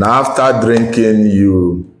 And after drinking,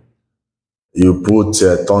 you put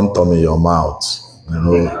tom-tom in your mouth. You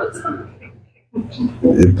know,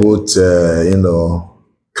 you put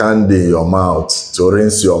candy in your mouth to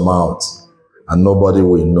rinse your mouth, and nobody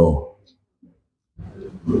will know.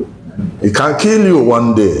 It can kill you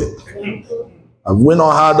one day. Have we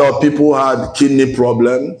not heard of people who had kidney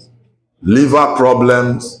problems, liver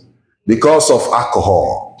problems because of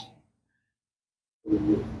alcohol?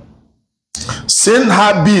 Sin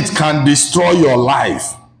habit can destroy your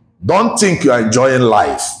life. Don't think you are enjoying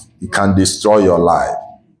life. It can destroy your life.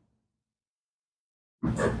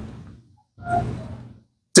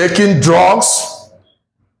 Taking drugs,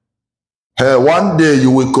 One day you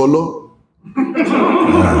will colo.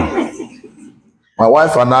 Yeah. My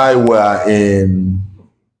wife and I were in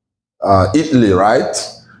Italy, right?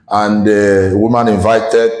 And the woman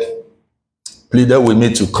pleaded with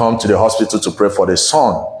me to come to the hospital to pray for the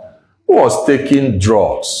son who was taking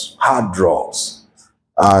drugs, hard drugs.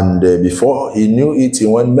 And before he knew it, he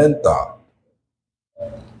went mental.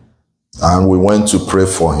 And we went to pray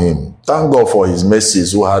for him. Thank God for his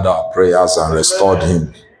mercies who had our prayers and restored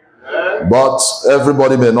him. But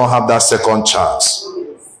everybody may not have that second chance.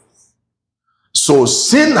 So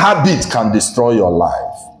sin habit can destroy your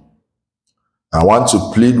life. I want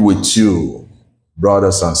to plead with you,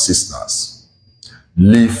 brothers and sisters.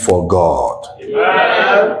 Live for God.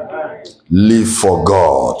 Amen. Live for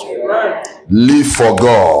God. Amen. Live for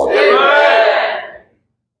God. Amen.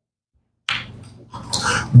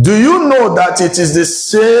 Do you know that it is the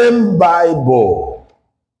same Bible?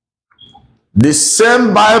 The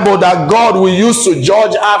same Bible that God will use to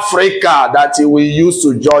judge Africa, that he will use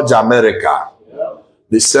to judge America.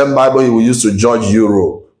 The same Bible he will use to judge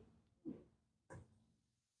Europe.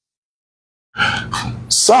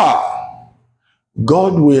 Sir,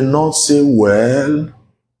 God will not say, well,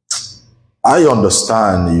 I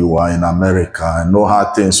understand you are in America. I know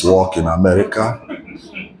how things work in America.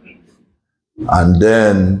 And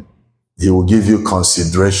then he will give you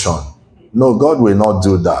consideration. No, God will not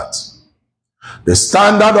do that. The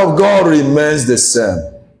standard of God remains the same.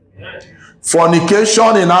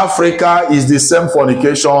 Fornication in Africa is the same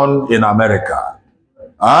fornication in America.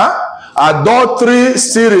 Huh? Adultery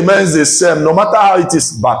still remains the same, no matter how it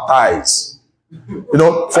is baptized. You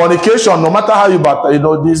know, fornication, no matter how you baptize, you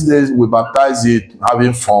know, these days we baptize it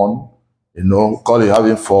having fun, you know, call it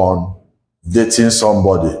having fun, dating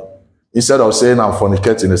somebody. Instead of saying I'm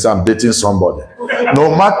fornicating, they say I'm dating somebody.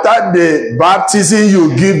 No matter the baptism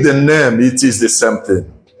you give the name, it is the same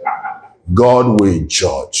thing. God will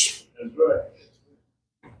judge.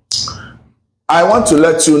 I want to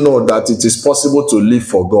let you know that it is possible to live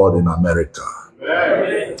for God in America.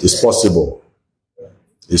 It's possible.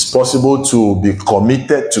 It's possible to be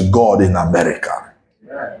committed to God in America.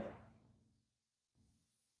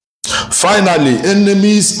 Finally,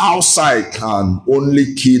 enemies outside can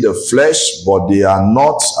only kill the flesh, but they are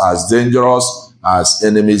not as dangerous as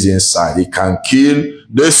enemies inside. It can kill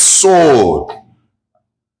the soul.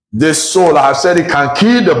 The soul, I have said, it can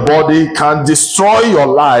kill the body, it can destroy your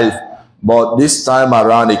life, but this time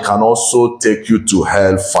around, it can also take you to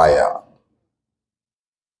hellfire.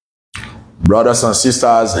 Brothers and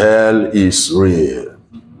sisters, hell is real.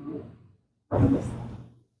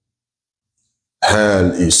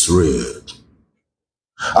 Hell is real.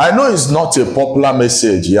 I know it's not a popular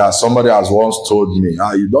message. Yeah, somebody has once told me,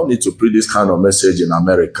 you don't need to preach this kind of message in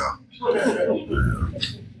America.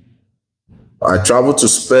 I traveled to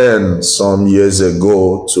Spain some years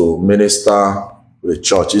ago to minister with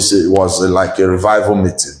church. It was like a revival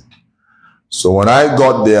meeting. So when I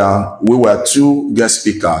got there, we were 2 guest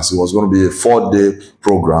speakers. It was going to be a 4-day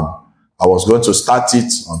program. I was going to start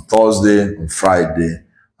it on Thursday and Friday.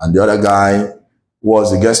 And the other guy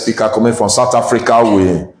was a guest speaker coming from South Africa.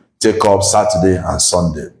 We take up Saturday and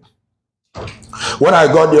Sunday. When I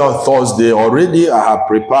got there on Thursday, already I had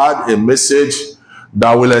prepared a message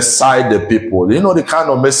that will excite the people. You know the kind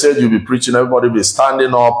of message you'll be preaching, everybody will be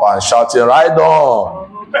standing up and shouting, right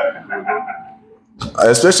on.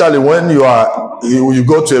 Especially when you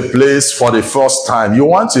go to a place for the first time, you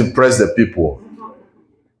want to impress the people.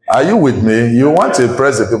 Are you with me? You want to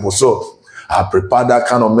impress the people. So I prepared that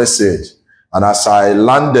kind of message. And as I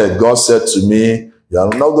landed, God said to me, you are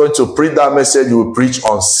not going to preach that message, you will preach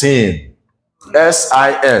on sin.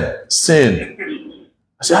 S-I-N, sin.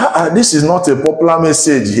 I said, this is not a popular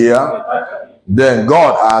message here. Then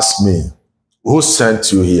God asked me, who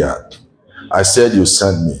sent you here? I said, you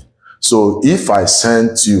sent me. So if I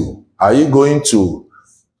sent you, are you going to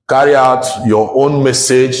carry out your own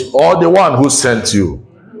message or the one who sent you?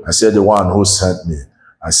 I said, the one who sent me.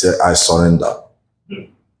 I said, I surrender.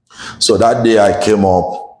 So that day I came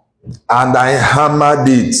up and I hammered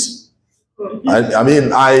it.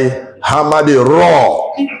 I hammered it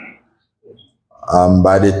raw.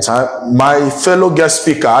 By the time, my fellow guest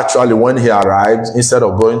speaker, actually, when he arrived, instead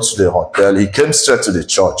of going to the hotel, he came straight to the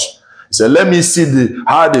church. He said, let me see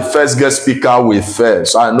how the first guest speaker will fare,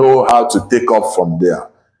 so I know how to take up from there.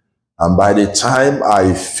 And by the time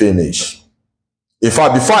I finished, in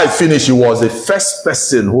fact, before I finished, he was the first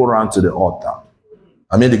person who ran to the altar.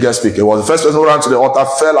 The guest speaker was the first person who ran to the altar,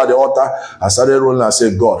 fell at the altar, and started rolling and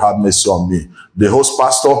said, God, have mercy on me. The host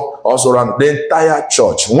pastor also ran the entire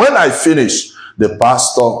church. When I finished, the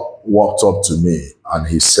pastor walked up to me and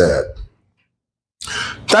he said,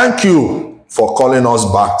 thank you for calling us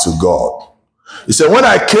back to God. He said, when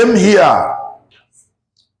I came here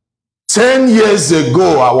 10 years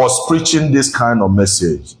ago, I was preaching this kind of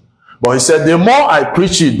message. But he said, the more I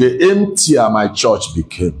preach it, the emptier my church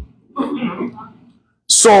became.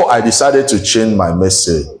 So I decided to change my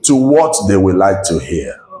message to what they would like to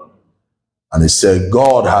hear. And he said,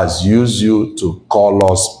 God has used you to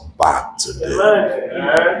call us back today.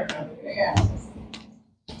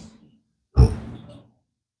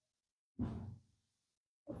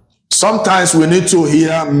 Sometimes we need to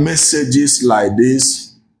hear messages like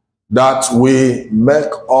this that will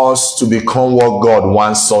make us to become what God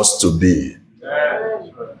wants us to be.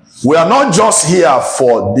 We are not just here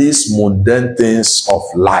for these mundane things of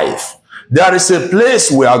life. There is a place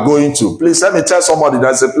we are going to. Please let me tell somebody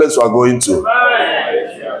there's a place we are going to.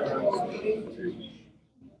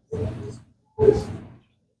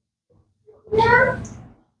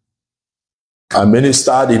 I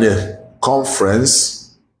ministered in a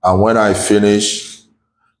conference, and when I finished,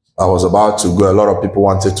 I was about to go. A lot of people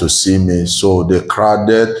wanted to see me, so they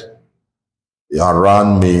crowded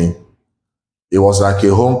around me. It was like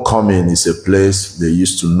a homecoming. It's a place they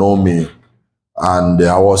used to know me, and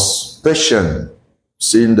I was patient,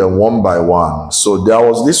 seeing them one by one. So there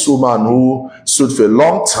was this woman who stood for a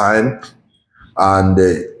long time, and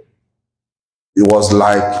it was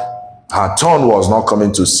like her turn was not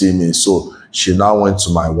coming to see me. So she now went to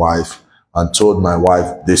my wife and told my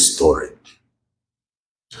wife this story.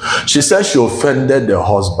 She said she offended the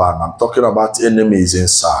husband. I'm talking about enemies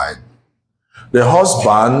inside. The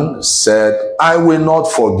husband said, I will not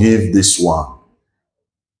forgive this one.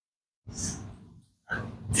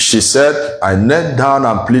 She said, I knelt down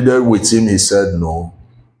and pleaded with him. He said, no.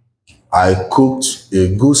 I cooked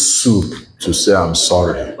a good soup to say I'm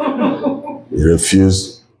sorry. He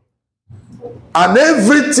refused. And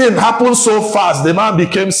everything happened so fast. The man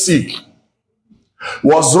became sick.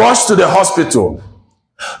 Was rushed to the hospital.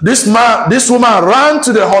 This woman ran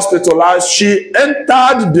to the hospital. As she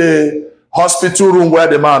entered the hospital room where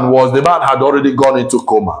the man was, the man had already gone into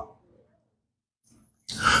coma.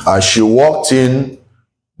 As she walked in,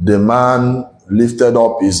 the man lifted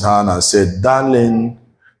up his hand and said, darling,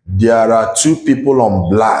 there are two people on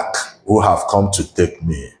black who have come to take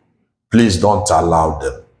me. Please don't allow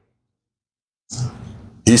them.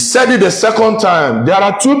 He said it the second time. There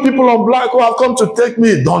are two people on black who have come to take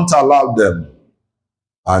me. Don't allow them.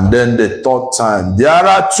 And then the third time, there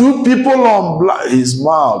are two people on black. His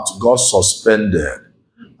mouth got suspended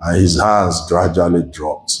and his hands gradually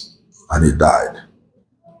dropped and he died.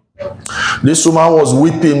 This woman was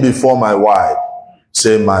weeping before my wife,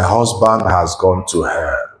 saying, my husband has gone to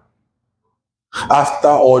hell. After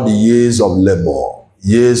all the years of labor,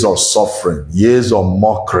 years of suffering, years of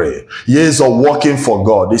mockery, years of working for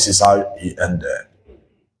God, this is how he ended.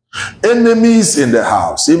 Enemies in the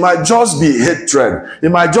house. It might just be hatred. It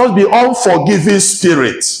might just be unforgiving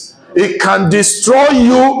spirit. It can destroy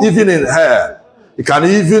you even in hell. It can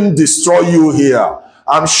even destroy you here.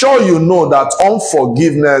 I'm sure you know that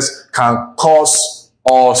unforgiveness can cause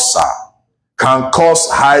ulcer, can cause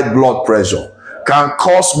high blood pressure, can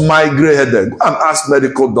cause migraine headache. Go and ask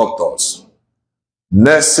medical doctors.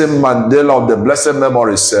 Nelson Mandela of the blessed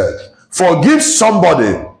memory said, forgive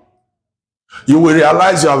somebody, you will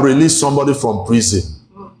realize you have released somebody from prison,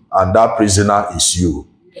 and that prisoner is you.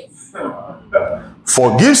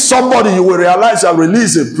 Forgive somebody, you will realize you have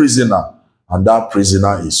released a prisoner, and that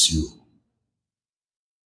prisoner is you.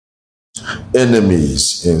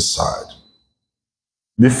 Enemies inside.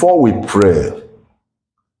 Before we pray,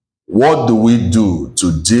 what do we do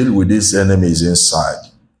to deal with these enemies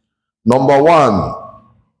inside? Number one,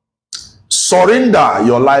 surrender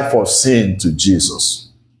your life of sin to Jesus.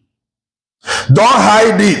 Don't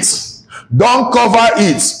hide it. Don't cover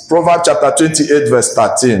it. Proverbs chapter 28 verse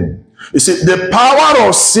 13. You see, the power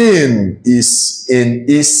of sin is in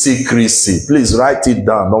its secrecy. Please write it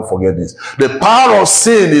down. Don't forget this. The power of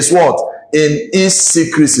sin is what? In its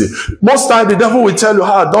secrecy. Most time the devil will tell you,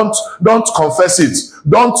 don't confess it.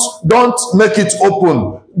 Don't make it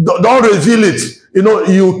open. Don't reveal it. You know,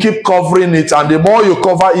 you keep covering it, and the more you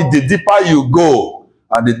cover it, the deeper you go.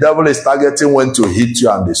 And the devil is targeting when to hit you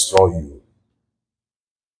and destroy you.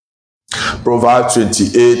 Proverbs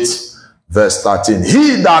 28 verse 13.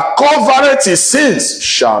 He that covereth his sins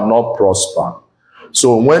shall not prosper.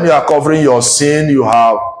 So when you are covering your sin, you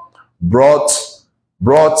have brought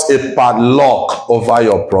a padlock over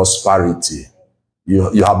your prosperity.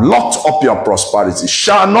 You have locked up your prosperity.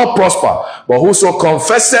 Shall not prosper. But whoso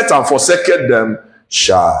confesseth and forsaketh them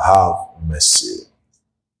shall have mercy.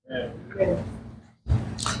 Amen.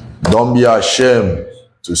 Don't be ashamed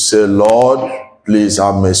to say, Lord, please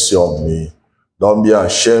have mercy on me. Don't be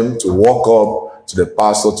ashamed to walk up to the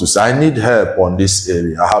pastor to say, I need help on this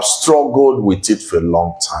area. I have struggled with it for a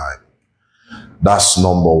long time. That's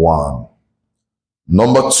number one.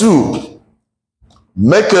 Number two,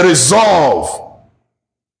 make a resolve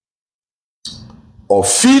or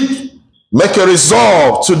make a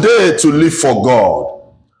resolve today to live for God.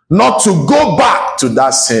 Not to go back to that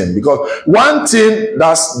sin. Because one thing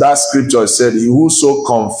that scripture said, he whoso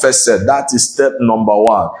confesseth, that is step number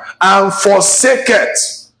one. And forsake it.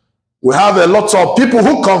 We have a lot of people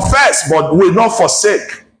who confess, but will not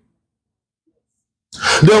forsake.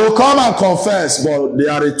 They will come and confess, but they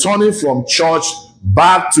are returning from church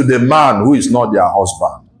back to the man who is not their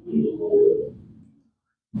husband.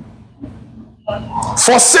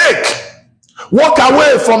 Forsake. Walk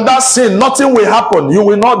away from that sin. Nothing will happen. You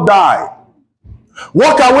will not die.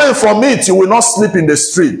 Walk away from it. You will not sleep in the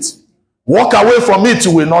street. Walk away from it.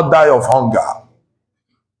 You will not die of hunger.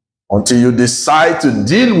 Until you decide to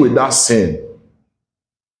deal with that sin,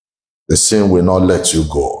 the sin will not let you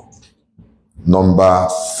go. Number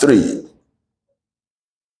three,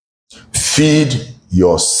 feed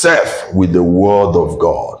yourself with the word of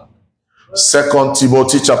God. 2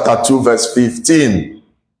 Timothy chapter 2 verse 15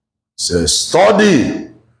 says, study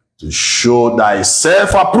to show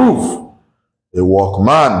thyself approved, a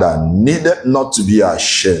workman that needeth not to be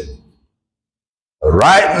ashamed,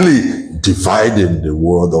 rightly dividing the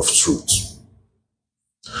word of truth.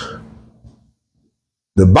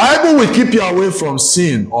 The Bible will keep you away from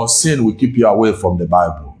sin, or sin will keep you away from the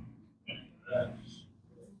Bible.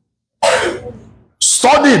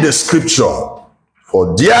 Study the scripture,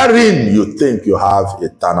 for therein you think you have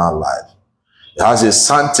eternal life. It has a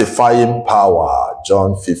sanctifying power.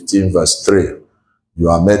 John 15 verse 3. You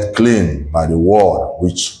are made clean by the word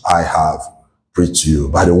which I have preached to you,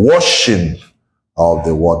 by the washing of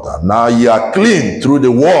the water. Now you are clean through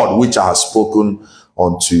the word which I have spoken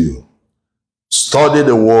unto you. Study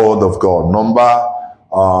the word of God. Number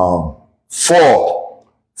 4,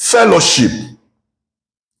 fellowship.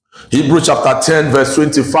 Hebrews chapter 10 verse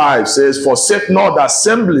 25 says, forsake not the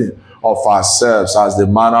assembly of ourselves as the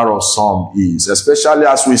manner of some is, especially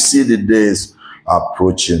as we see the days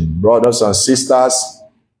approaching. Brothers and sisters,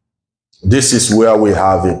 this is where we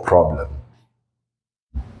have a problem.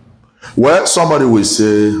 Well, somebody will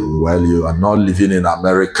say, well, you are not living in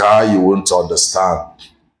America, you won't understand.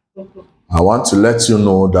 I want to let you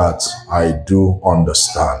know that I do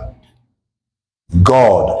understand.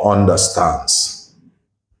 God understands.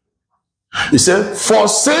 He said,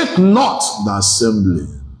 forsake not the assembly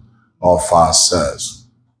of ourselves.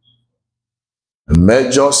 A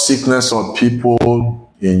major sickness of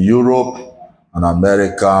people in Europe and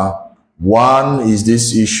America, one is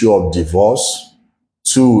this issue of divorce.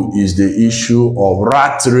 2 is the issue of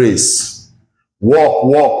rat race. Walk,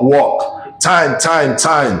 walk, walk. Time, time,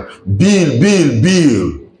 time. Bill, bill,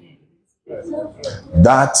 bill.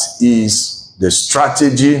 That is the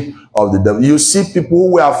strategy of the devil. You see people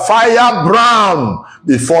who were fire brown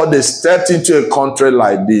before they stepped into a country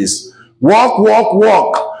like this. Walk, walk,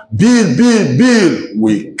 walk. Bill, bill, bill.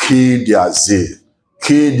 We kill their zeal,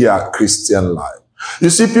 kill their Christian life. You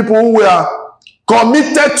see people who were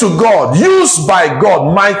committed to God, used by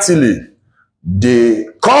God mightily, they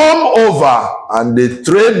come over and they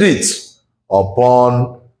trade it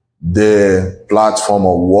upon the platform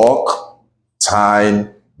of work,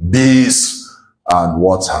 time, bills, and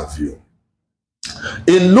what have you.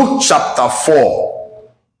 In Luke chapter 4,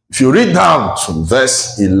 if you read down to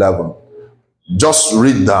verse 11, just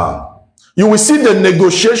read down, you will see the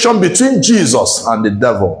negotiation between Jesus and the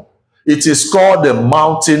devil. It is called the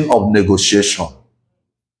mountain of negotiation.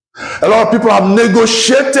 A lot of people have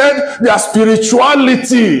negotiated their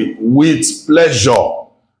spirituality with pleasure,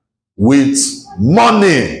 with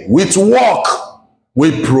money, with work,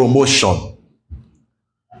 with promotion.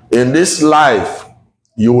 In this life,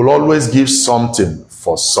 you will always give something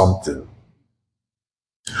for something.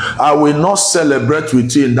 I will not celebrate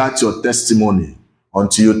with you in that your testimony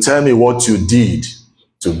until you tell me what you did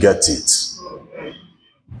to get it.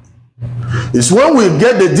 It's when we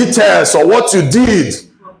get the details of what you did,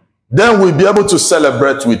 then we'll be able to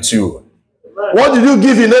celebrate with you. What did you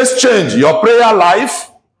give in exchange? Your prayer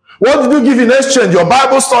life? What did you give in exchange? Your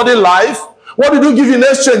Bible study life? What did you give in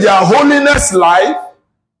exchange? Your holiness life?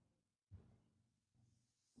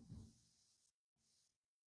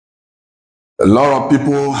 A lot of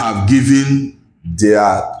people have given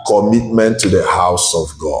their commitment to the house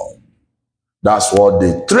of God. That's what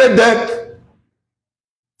they traded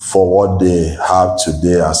for what they have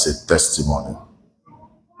today as a testimony.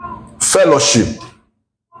 Fellowship.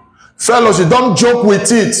 Fellowship, don't joke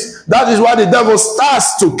with it. That is why the devil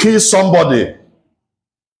starts to kill somebody.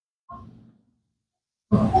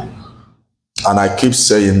 And I keep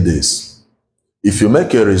saying this. If you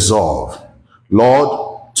make a resolve,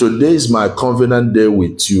 Lord, today is my covenant day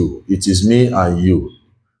with you. It is me and you.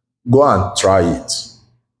 Go and try it.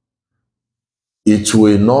 It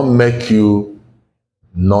will not make you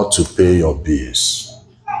not to pay your bills.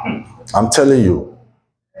 I'm telling you.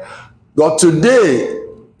 God, today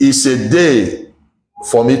is a day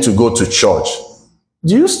for me to go to church.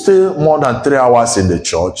 Do you stay more than 3 hours in the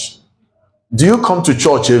church? Do you come to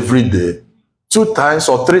church every day? 2 times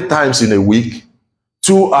or 3 times in a week?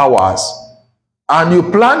 2 hours? And you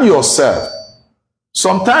plan yourself.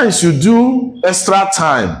 Sometimes you do extra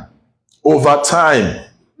time, overtime.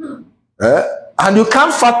 And you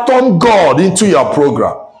can't fathom God into your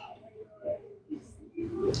program.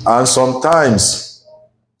 And sometimes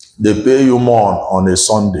they pay you more on a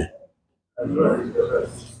Sunday.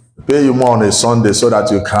 They pay you more on a Sunday so that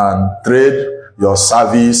you can trade your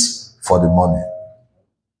service for the money.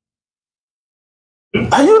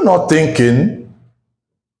 Are you not thinking,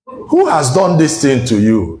 who has done this thing to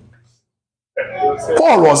you?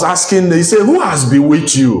 Paul was asking, he said, who has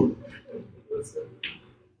bewitched you?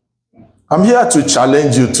 I'm here to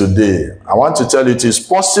challenge you today. I want to tell you it is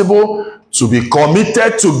possible to be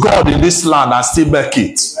committed to God in this land and still make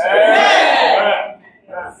it.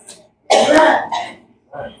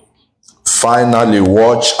 Finally,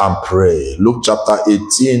 watch and pray. Luke chapter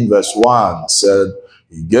 18 verse 1 said,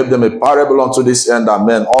 he gave them a parable unto this end, that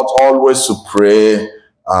men ought always to pray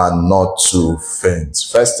and not to faint.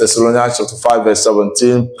 1 Thessalonians chapter 5 verse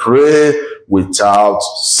 17, pray without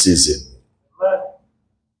ceasing.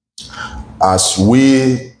 As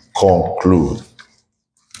we conclude,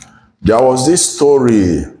 there was this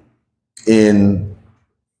story in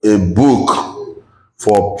a book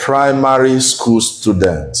for primary school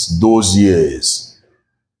students those years.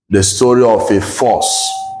 The story of a fox,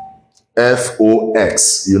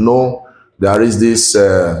 F-O-X. You know, there is this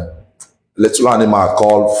little animal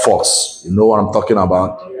called fox. You know what I'm talking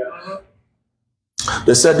about?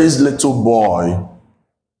 They said this little boy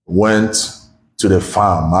went to the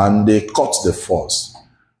farm and they caught the fox.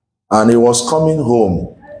 And he was coming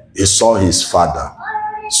home. He saw his father.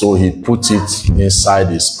 So he put it inside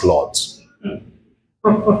his cloth.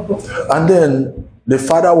 And then the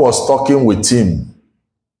father was talking with him.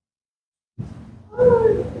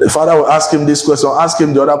 The father would ask him this question, ask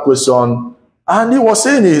him the other question. And he was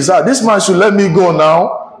saying in his heart, this man should let me go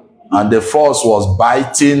now. And the fox was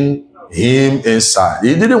biting him inside.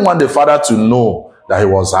 He didn't want the father to know that he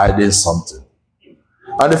was hiding something.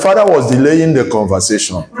 And the father was delaying the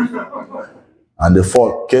conversation. And the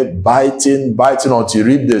fox kept biting until he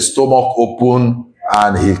ripped the stomach open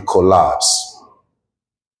and he collapsed.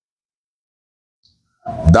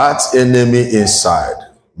 That enemy inside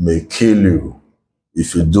may kill you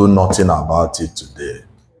if you do nothing about it today.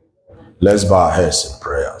 Let's bow our heads in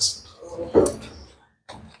prayers.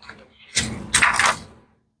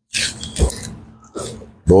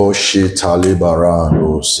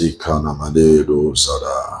 Talibarano sikana madedo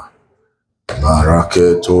zada.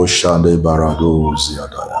 Maraketo shande barado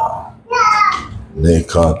ziadaya.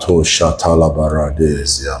 Nekato shatala barade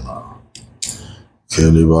ziama.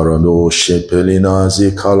 Kelibarano shepelina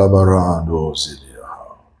zikalabarado zidia.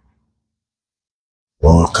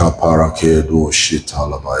 Wakaparakedo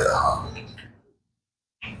shitalabayaha.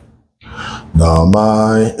 Now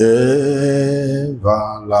my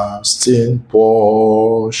everlasting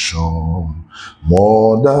portion,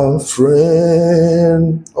 more than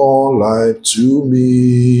friend, all life to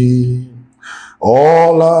me,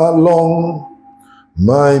 all along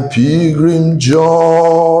my pilgrim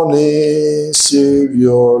journey,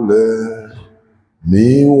 Savior, let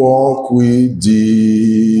me walk with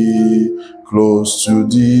thee, close to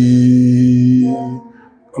thee,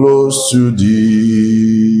 close to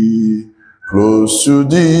thee. Close to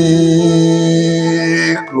thee,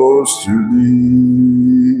 close to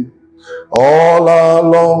thee, all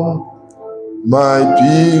along my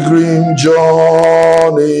pilgrim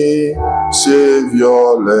journey,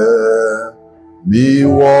 Savior, let me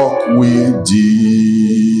walk with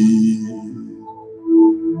thee.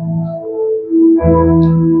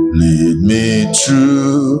 Lead me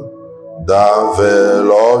through the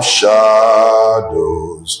veil of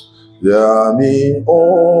shadows, there me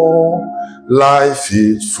all life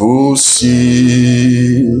faithful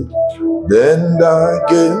see, then the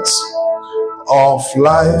gates of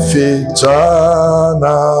life eternal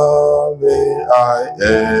may I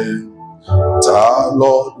enter,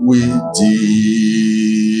 Lord, with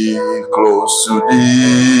thee, close to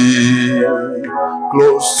thee,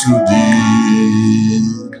 close to thee,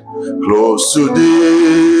 close to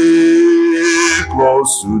thee,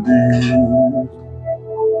 close to thee.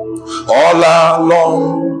 All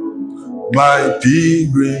along my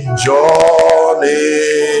pilgrim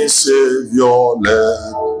journey, Savior,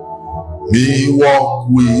 let me walk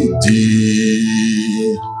with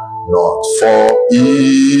thee, not for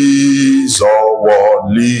ease or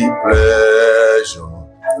worldly pleasure,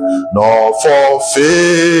 nor for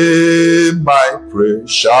fame my praise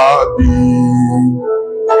shall be.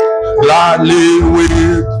 Gladly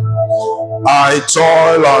will I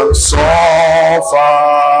toil and suffer,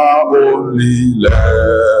 only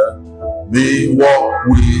let me walk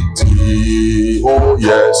with thee. Oh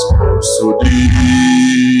yes, close to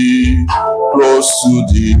thee, close to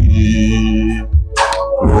thee,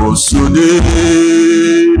 close to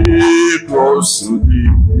thee, close to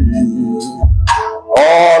thee.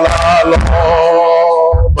 All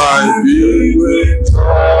along my pilgrim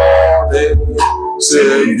journey,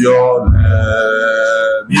 Savior,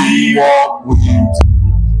 let me walk with thee.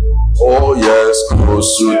 Oh yes,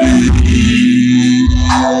 close to thee,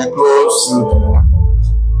 close to thee,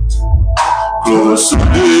 close to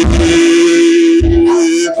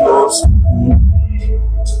thee, close to thee.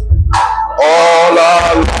 All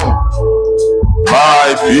along my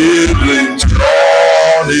pilgrim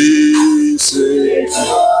journey, Savior,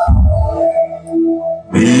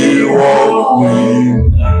 me walk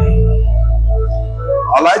with.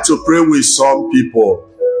 I like to pray with some people.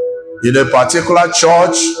 In a particular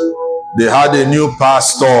church, they had a new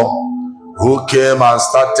pastor who came and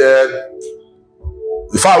started.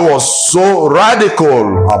 If I was so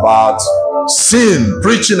radical about sin,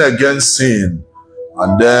 preaching against sin,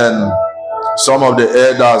 and then some of the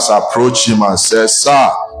elders approached him and said,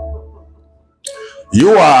 "Sir,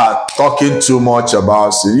 you are talking too much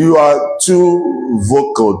about sin. You are too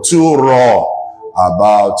vocal, too raw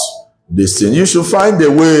about this thing. You should find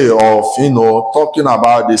a way of, talking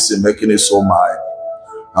about this and making it so mild."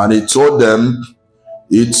 And he told them,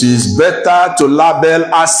 it is better to label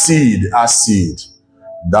acid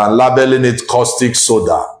than labeling it caustic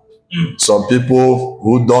soda. Some people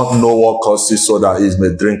who don't know what caustic soda is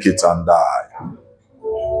may drink it and die.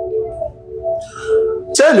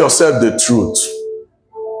 Tell yourself the truth.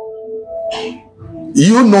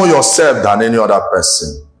 You know yourself than any other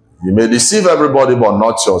person. You may deceive everybody, but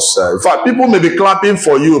not yourself. In fact, people may be clapping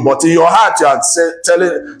for you, but in your heart you are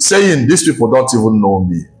saying, these people don't even know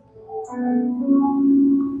me.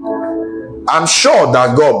 I'm sure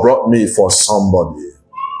that God brought me for somebody.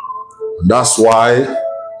 That's why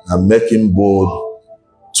I'm making bold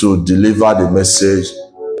to deliver the message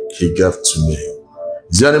he gave to me.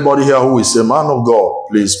 Is there anybody here who will say, "Man of God,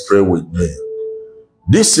 please pray with me.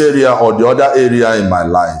 This area or the other area in my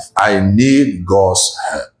life, I need God's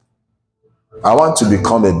help. I want to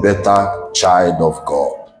become a better child of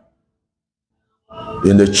God."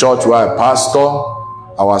 In the church where I pastor,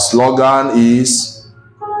 our slogan is,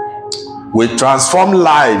 we transform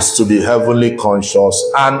lives to be heavenly conscious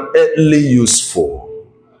and earthly useful.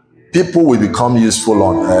 People will become useful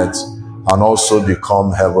on earth and also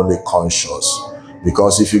become heavenly conscious.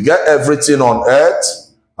 Because if you get everything on earth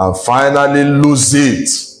and finally lose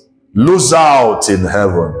out in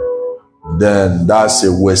heaven, then that's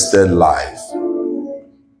a wasted life.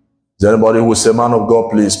 Is there anybody who will say, "Man of God,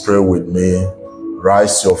 please pray with me"?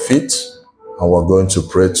 Rise your feet and we're going to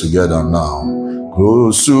pray together now.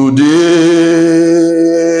 Close to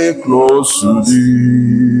thee, close to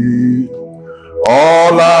thee,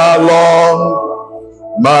 all along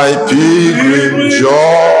my pilgrim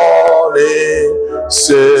journey,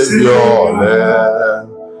 Savior, let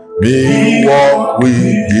me walk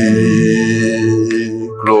with thee.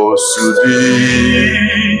 Close to thee,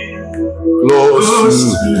 close to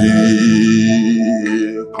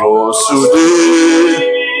thee, close to thee,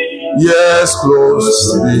 yes, close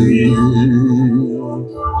to thee.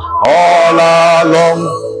 All along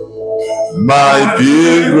my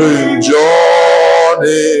pilgrim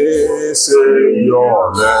journey, Savior,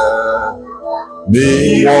 let me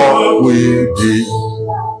walk with thee.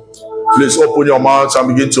 Please open your mouth and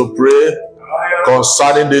begin to pray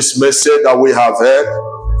concerning this message that we have heard.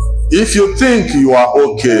 If you think you are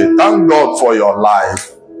okay, thank God for your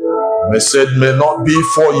life. The message may not be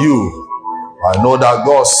for you. I know that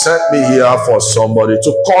God sent me here for somebody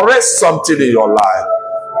to correct something in your life,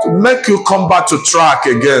 to make you come back to track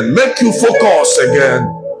again, make you focus again,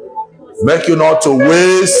 make you not to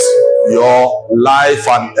waste your life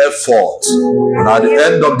and effort. And at the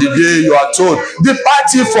end of the day, you are told,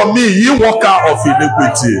 "Depart ye from me, ye worker of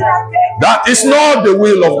iniquity." That is not the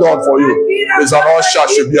will of God for you. There's an usher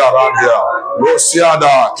should be around here.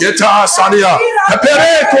 Rosiada, Keta Sadia,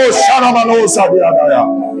 Pepereko Shanamano Sadiadaya,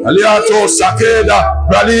 Aliato Sakeda,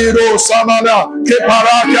 Bralido Samana,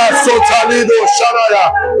 Keparaka Sotalido Shanaya,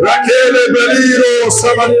 Rakele Beliro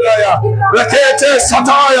Samanaya, Rakete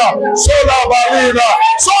Sataya, Sola Balina,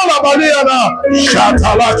 Sola Baliana,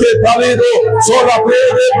 Shatalake Palido, Sola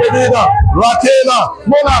Pede Belina, Rakela,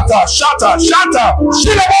 Monata, Shata,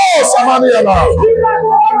 Shilabo Samaniana.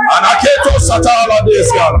 Anaketo Satala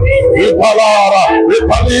Desia, Ripalara,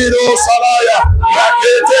 Ripalido Salaya,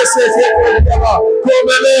 Rakete Sekela,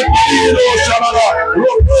 Komele Palido Shamana,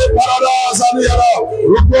 Ruko Parada Zaniara,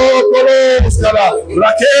 Ruko Koloskala,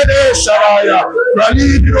 Rakede Sharaya,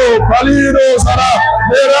 Palido Sara,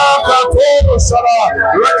 Meraka Toro Sara,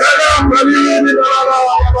 Rakana Palido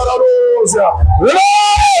Bararosa,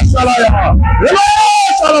 Sharaya,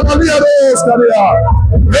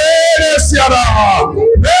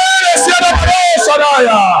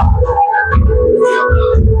 Sharaya,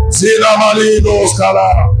 Zina Malinos Kala,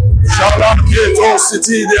 Shalaketo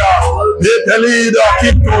Sitidia, Lepelida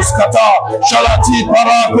Kitos Kata, Shalati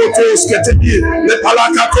Parakotos Keteki,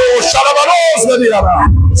 Lepalakato, Shalabaros Vediana,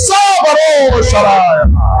 Sabaro Sharaya.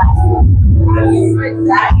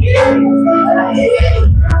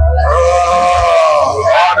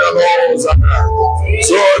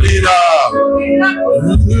 Solida,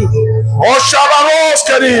 Oshabaros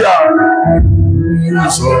Kadia.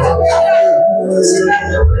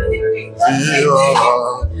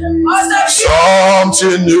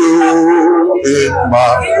 Something new in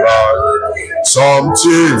my life,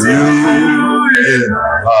 something new in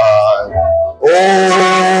my life. Oh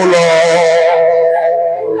Lord,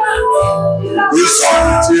 it's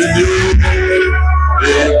something new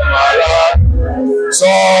in my life,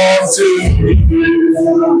 something new.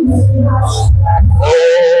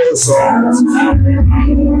 Oh, something.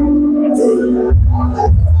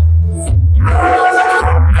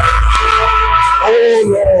 Oh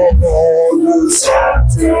Lord,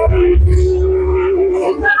 something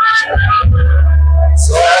new,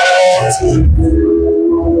 something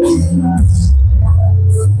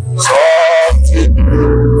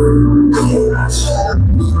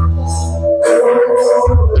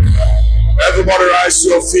Everybody rise to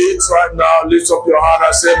your feet right now. Lift up your hand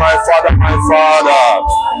and say, my Father, my Father.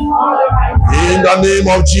 In the name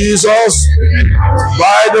of Jesus,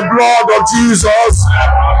 by the blood of Jesus,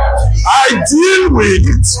 I deal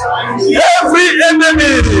with every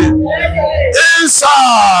enemy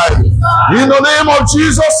inside. In the name of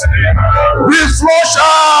Jesus, we flush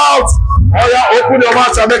out. Oh yeah, open your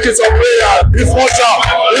mouth and make it a prayer. Be flush out,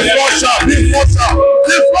 be flush out, be flush out,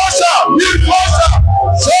 be flush out, be flush out.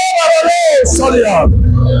 Sorry,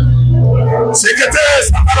 Secretary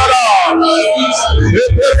Sakarada.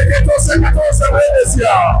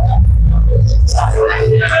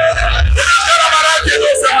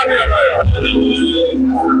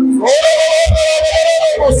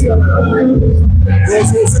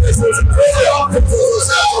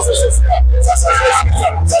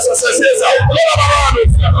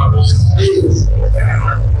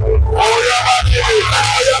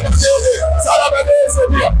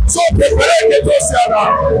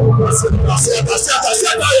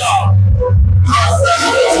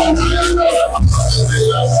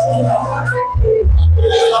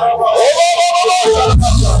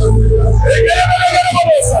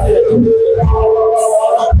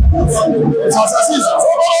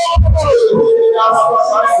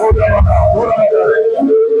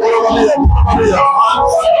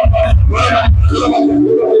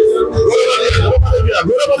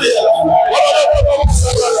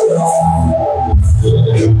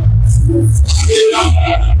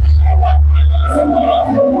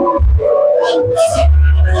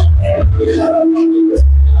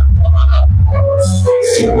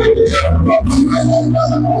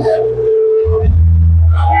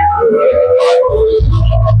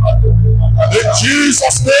 In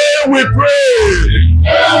Jesus' name we pray.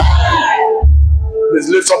 Please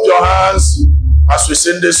lift up your hands. As we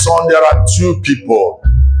sing this song, there are two people.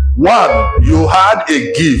 One, you had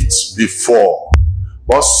a gift before,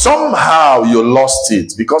 but somehow you lost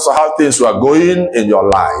it because of how things were going in your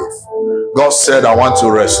life. God said, I want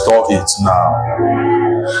to restore it now.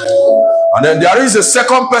 And then there is a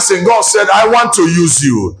second person. God said, I want to use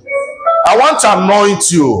you. I want to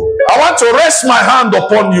anoint you. I want to rest my hand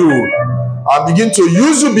upon you and begin to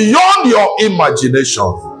use you beyond your imagination.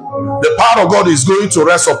 The power of God is going to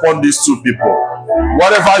rest upon these two people.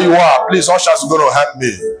 Whatever you are, please, ushers are going to help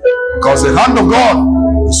me. Because the hand of God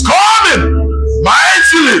is coming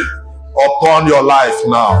mightily upon your life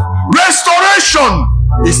now. Restoration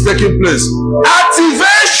is taking place.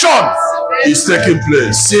 Activation is taking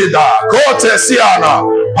place. Sida, Kote Siana,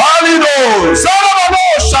 Halido, Salamo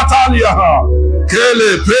Shatalia, Kele,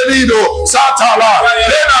 Pelido, Satala,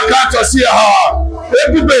 Pena Kato Siaha,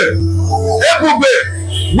 Ebube, Ebube.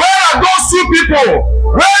 Where are those two people?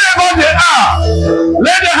 Wherever they are,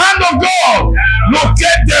 let the hand of God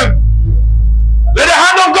locate them. Let the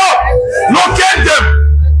hand of God locate them.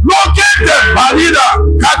 Locate them. Marida,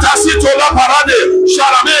 Katasito La Parade,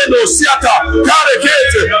 Sharameno, Siata,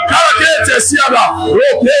 Karakete, Siana,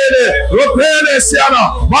 Ropele, Siana,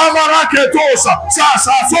 Mama Raketosa,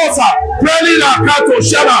 Sosa, Prelina, Kato,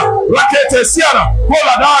 Shana, Rakete, Siana,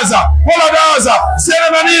 Pola Daza,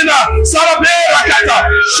 Seremanina, Sarabera, Kata,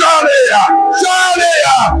 Shalea,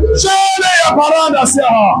 Parada,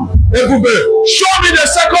 Siana. Show me the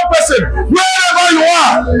second person. Wherever you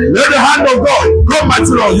are, let the hand of God go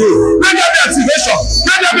mighty on you. Let there be activation.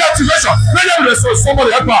 Let there be activation. Let there be resource.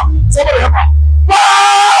 Somebody help her.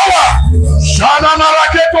 Power! Shana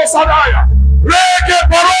Maraketo Sadaya. Reke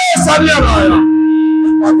Paro Sadianaya.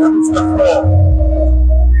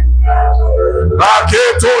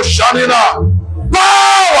 Raketo Shanina.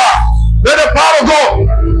 Power! Let the power go.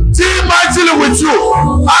 Deal mightily with you.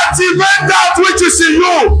 Activate that which is in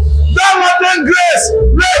you. That latent grace.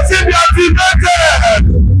 Let it be activated.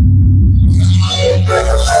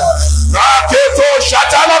 Raketo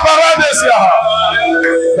Shatala Baradesia.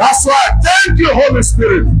 That's right. Thank you, Holy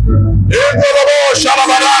Spirit.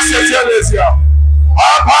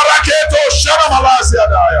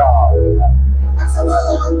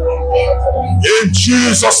 In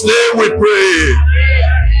Jesus' name we pray.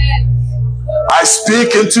 I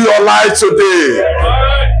speak into your life today.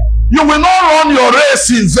 You will not run your race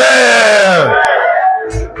in vain.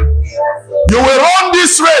 You will run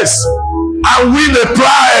this race and win a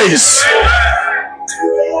prize.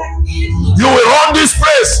 You will run this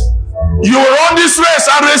race. You will run this race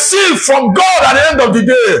and receive from God at the end of the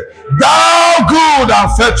day. Thou good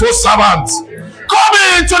and faithful servant, come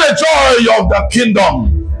into the joy of the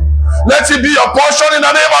kingdom. Let it be your portion in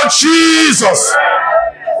the name of Jesus.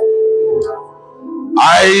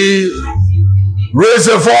 I raise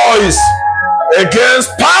a voice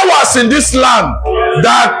against powers in this land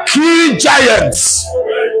that kill giants.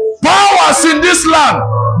 Powers in this land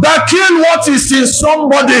that kill what is in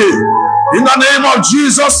somebody. In the name of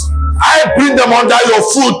Jesus, I bring them under your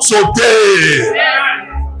foot today.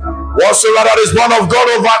 Whatsoever that is born of God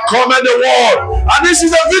overcometh the world. And this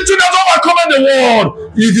is a victory that overcometh the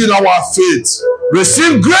world, even our faith.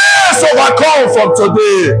 Receive grace to overcome from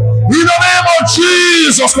today. In the name of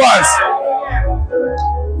Jesus Christ.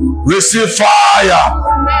 Receive fire.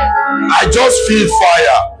 I just feel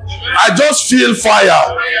fire. I just feel fire.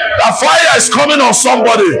 The fire is coming on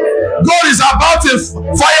somebody. God is about to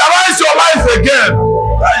fireize your life again.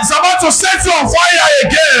 It's about to set you on fire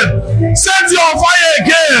again. Set you on fire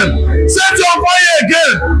again. Set you on fire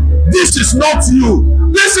again. This is not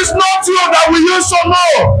you. This is not you that we used to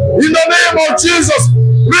know. In the name of Jesus,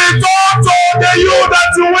 return to the you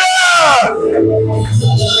that you were.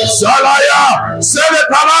 Salaya,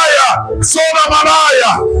 Seleparaya,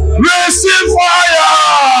 Sonamaraya. Receive fire.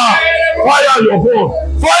 Fire your bone.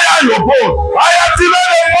 Fire your bone. I activate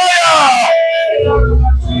the fire.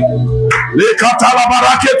 Lekatala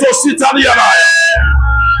baraketo sitaliana.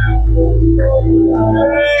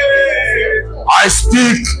 I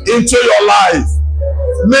speak into your life.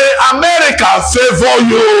 May America favor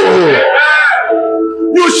you.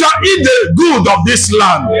 You shall eat the good of this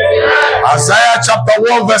land. Isaiah chapter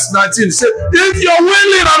 1 verse 19 says, if you're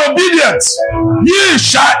willing and obedient, ye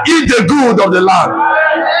shall eat the good of the land.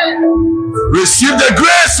 Receive the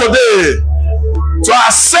grace today to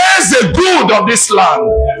access the good of this land.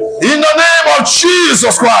 In the name of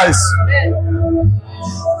Jesus Christ.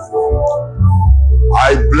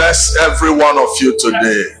 I bless every one of you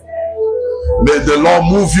today. May the Lord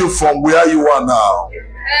move you from where you are now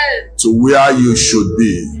to where you should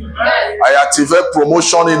be. I activate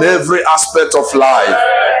promotion in every aspect of life.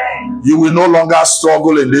 You will no longer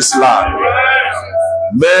struggle in this land.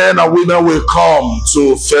 Men and women will come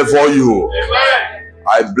to favor you.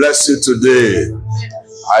 I bless you today.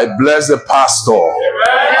 I bless the pastor.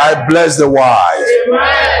 I bless the wife.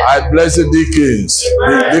 I bless the deacons,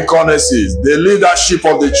 the deaconesses, the leadership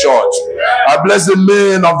of the church. I bless the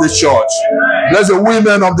men of the church. Bless the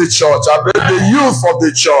women of the church. I bless the youth of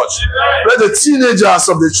the church. Bless the teenagers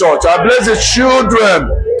of the church. I bless the children.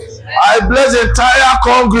 I bless the entire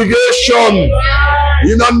congregation.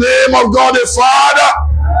 In the name of God the Father,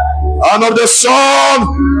 and of the Son,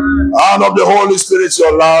 and of the Holy Spirit,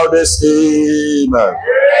 your loudest amen.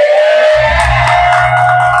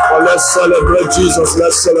 Well, let's celebrate Jesus.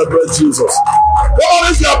 Let's celebrate Jesus.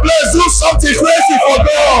 What is your place? Do something crazy for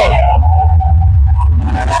God.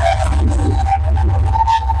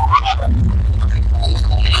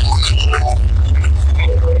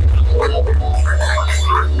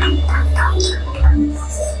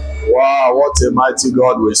 Wow, what a mighty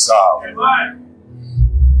God we serve.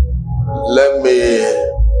 Let me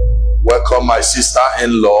welcome my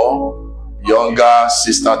sister-in-law, younger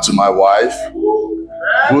sister to my wife,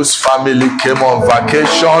 whose family came on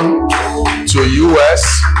vacation to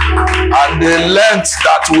US, and they learned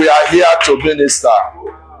that we are here to minister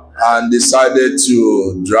and decided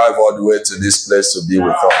to drive all the way to this place to be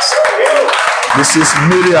with us. This is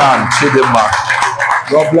Miriam Chidema.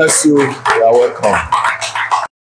 God bless you. You are welcome.